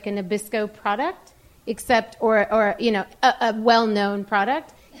thing looks like a Nabisco product, except or a well-known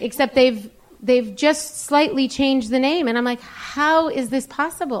product, except they've just slightly changed the name. And I'm like, how is this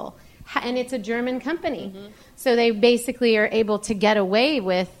possible? And it's a German company. Mm-hmm. So they basically are able to get away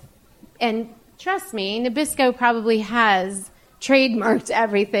with, and trust me, Nabisco probably has trademarked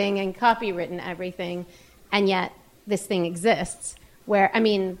everything and copywritten everything, and yet this thing exists where,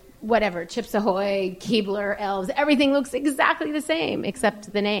 whatever, Chips Ahoy, Keebler, Elves, everything looks exactly the same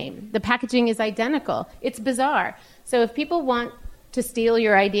except the name. The packaging is identical. It's bizarre. So if people want to steal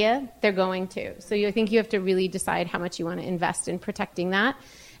your idea, they're going to. So I think you have to really decide how much you want to invest in protecting that.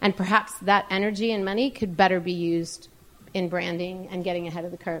 And perhaps that energy and money could better be used in branding and getting ahead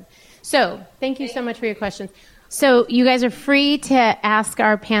of the curve. So thank you so much for your questions. So you guys are free to ask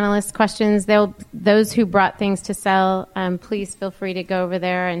our panelists questions. Those who brought things to sell, please feel free to go over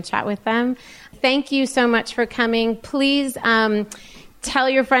there and chat with them. Thank you so much for coming. Please tell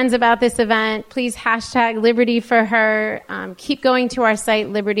your friends about this event. Please hashtag Liberty for Her. Keep going to our site,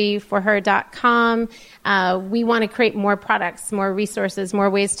 libertyforher.com. We want to create more products, more resources, more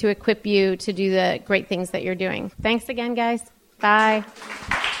ways to equip you to do the great things that you're doing. Thanks again, guys. Bye.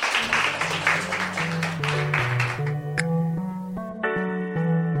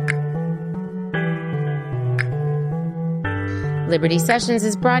 Liberty Sessions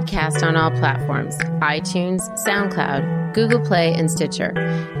is broadcast on all platforms: iTunes, SoundCloud, Google Play, and Stitcher.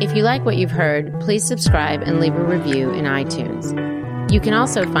 If you like what you've heard, please subscribe and leave a review in iTunes. You can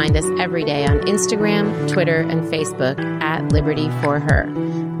also find us every day on Instagram, Twitter, and Facebook at Liberty for Her.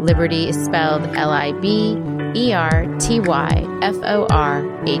 Liberty is spelled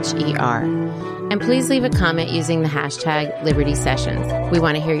LIBERTYFORHER. And please leave a comment using the hashtag Liberty Sessions. We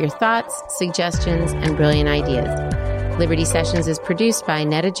want to hear your thoughts, suggestions, and brilliant ideas. Liberty Sessions is produced by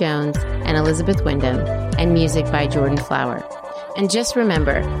Netta Jones and Elizabeth Wyndham, and music by Jordan Flower. And just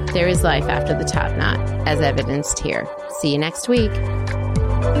remember, there is life after the top knot, as evidenced here. See you next week.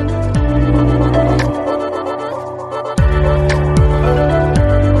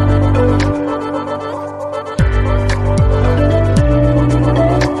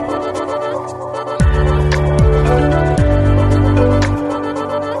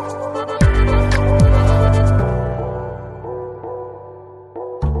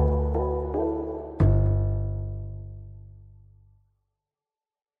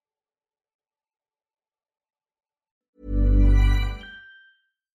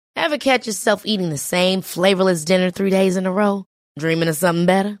 Ever catch yourself eating the same flavorless dinner 3 days in a row? Dreaming of something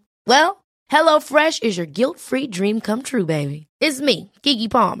better? Well, HelloFresh is your guilt-free dream come true, baby. It's me, Keke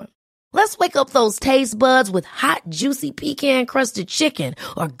Palmer. Let's wake up those taste buds with hot, juicy pecan-crusted chicken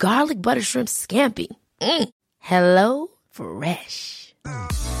or garlic butter shrimp scampi. Hello Fresh.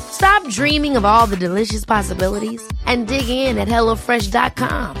 Stop dreaming of all the delicious possibilities and dig in at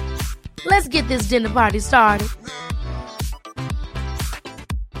HelloFresh.com. Let's get this dinner party started.